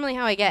 That's normally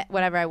how I get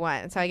whatever I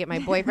want. That's how I get my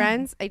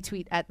boyfriends. I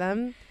tweet at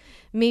them.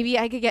 Maybe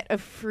I could get a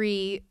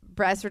free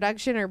breast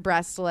reduction or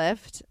breast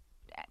lift.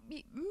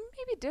 Maybe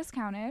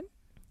discounted.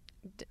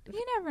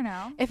 You never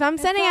know. If I'm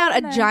sending out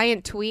a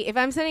giant tweet, if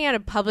I'm sending out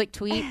a public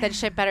tweet, that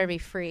shit better be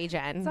free,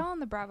 Jen. It's all in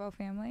the Bravo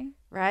family.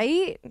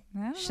 Right?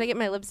 Should I get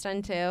my lips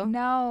done too?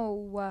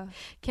 No.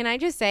 Can I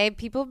just say,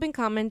 people have been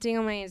commenting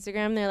on my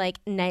Instagram. They're like,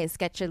 nice,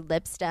 get your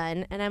lips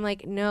done. And I'm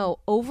like, no,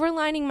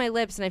 overlining my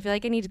lips. And I feel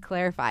like I need to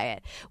clarify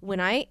it.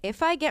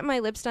 If I get my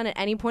lips done at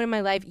any point in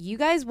my life, you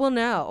guys will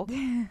know.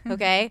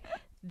 Okay?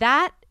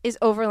 That is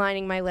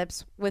overlining my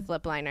lips with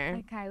lip liner.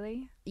 Like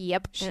Kylie?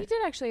 Yep. She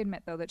did actually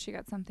admit, though, that she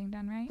got something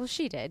done, right? Well,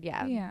 she did,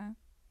 yeah. Yeah.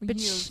 But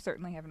you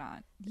certainly have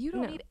not. You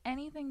don't need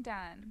anything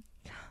done.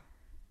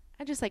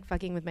 I just like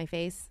fucking with my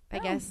face, I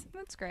guess.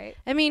 That's great.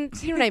 I mean,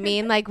 you know what I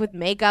mean? Like with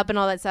makeup and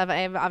all that stuff.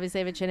 I obviously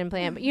have a chin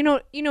implant, but you know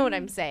what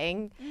I'm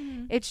saying.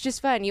 Mm-hmm. It's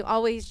just fun. You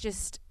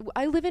always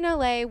I live in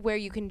LA where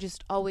you can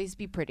just always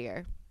be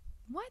prettier.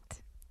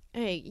 What?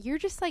 Hey, you're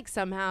just like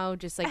somehow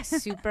just like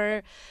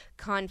super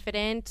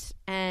confident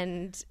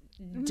and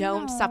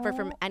don't suffer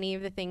from any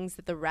of the things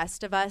that the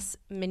rest of us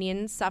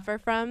minions suffer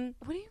from.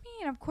 What do you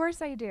mean? Of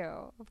course I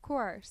do. Of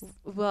course.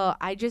 Well,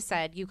 I just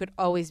said you could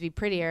always be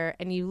prettier,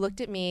 and you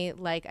looked at me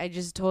like I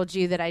just told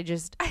you that I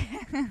just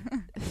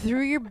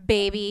threw your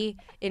baby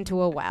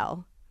into a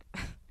well.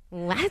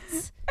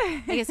 What?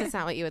 I guess that's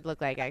not what you would look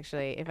like,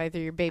 actually, if I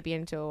threw your baby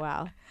into a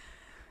well.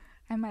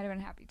 I might have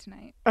been happy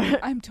tonight.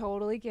 I'm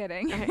totally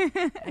kidding.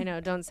 I know.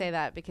 Don't say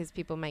that because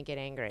people might get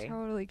angry.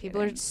 Totally kidding.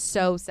 People are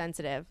so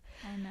sensitive.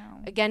 I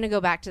know. Again, to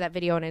go back to that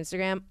video on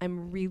Instagram,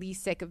 I'm really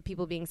sick of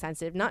people being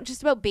sensitive. Not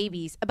just about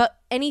babies, about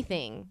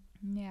anything.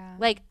 Yeah.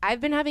 Like, I've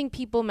been having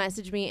people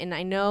message me, and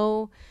I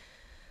know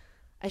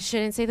I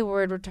shouldn't say the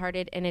word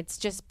retarded, and it's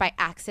just by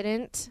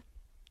accident.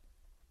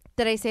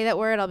 that I say that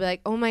word, I'll be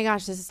like, oh my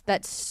gosh,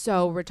 that's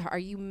so retarded. Are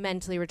you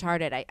mentally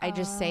retarded? I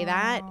just say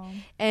that.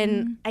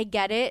 And I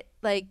get it.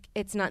 Like,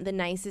 it's not the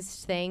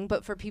nicest thing,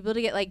 but for people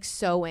to get like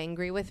so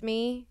angry with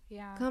me,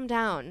 calm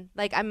down.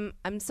 Like,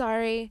 I'm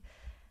sorry.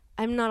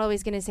 I'm not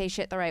always going to say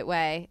shit the right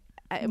way.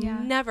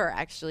 I'm never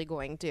actually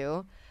going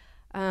to.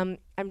 I'm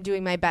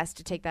doing my best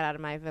to take that out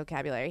of my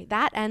vocabulary.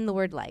 That and the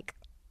word like.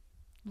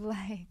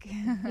 Like.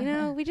 You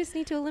know, we just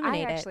need to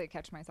eliminate it. I actually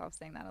catch myself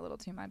saying that a little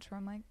too much where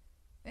I'm like,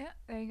 yeah,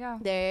 there you go.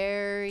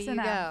 There you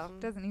go.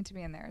 Doesn't need to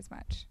be in there as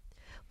much.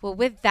 Well,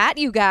 with that,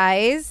 you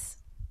guys,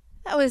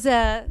 that was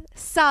a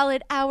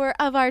solid hour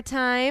of our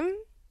time.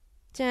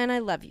 Jen, I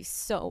love you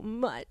so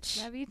much.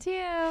 Love you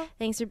too.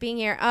 Thanks for being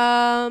here.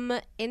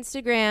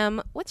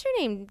 Instagram, what's your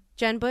name?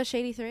 Jen Bush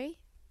 83?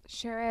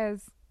 Sure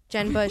is.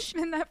 Jen Bush.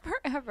 Been that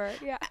forever.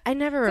 Yeah. I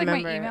never remember.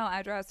 Like my email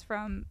address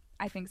from,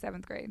 I think,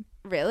 7th grade.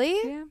 Really?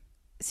 Yeah.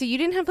 So you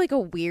didn't have like a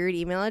weird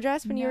email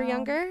address when you were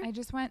younger? I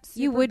just went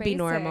super You would basic. be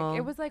normal.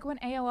 It was like when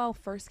AOL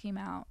first came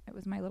out. It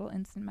was my little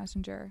instant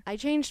messenger. I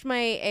changed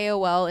my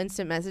AOL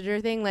instant messenger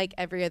thing like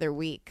every other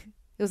week.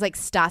 It was like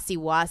Stassi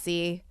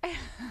Wassy.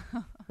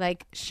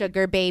 Like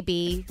Sugar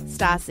Baby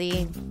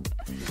Stassi.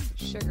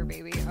 Sugar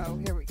Baby. Oh,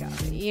 here we go.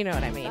 You know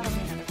what I mean. That'll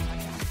be another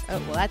podcast.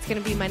 Oh, well, that's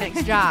going to be my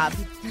next job.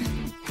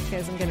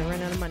 Because I'm going to run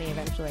out of money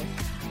eventually.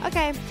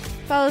 Okay.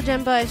 Follow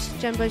Jen Bush,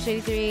 Jen Bush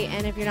 83.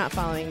 And if you're not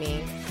following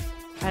me,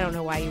 I don't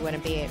know why you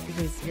wouldn't be,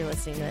 because you're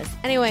listening to this.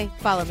 Anyway,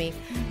 follow me.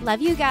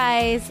 Love you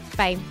guys.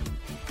 Bye.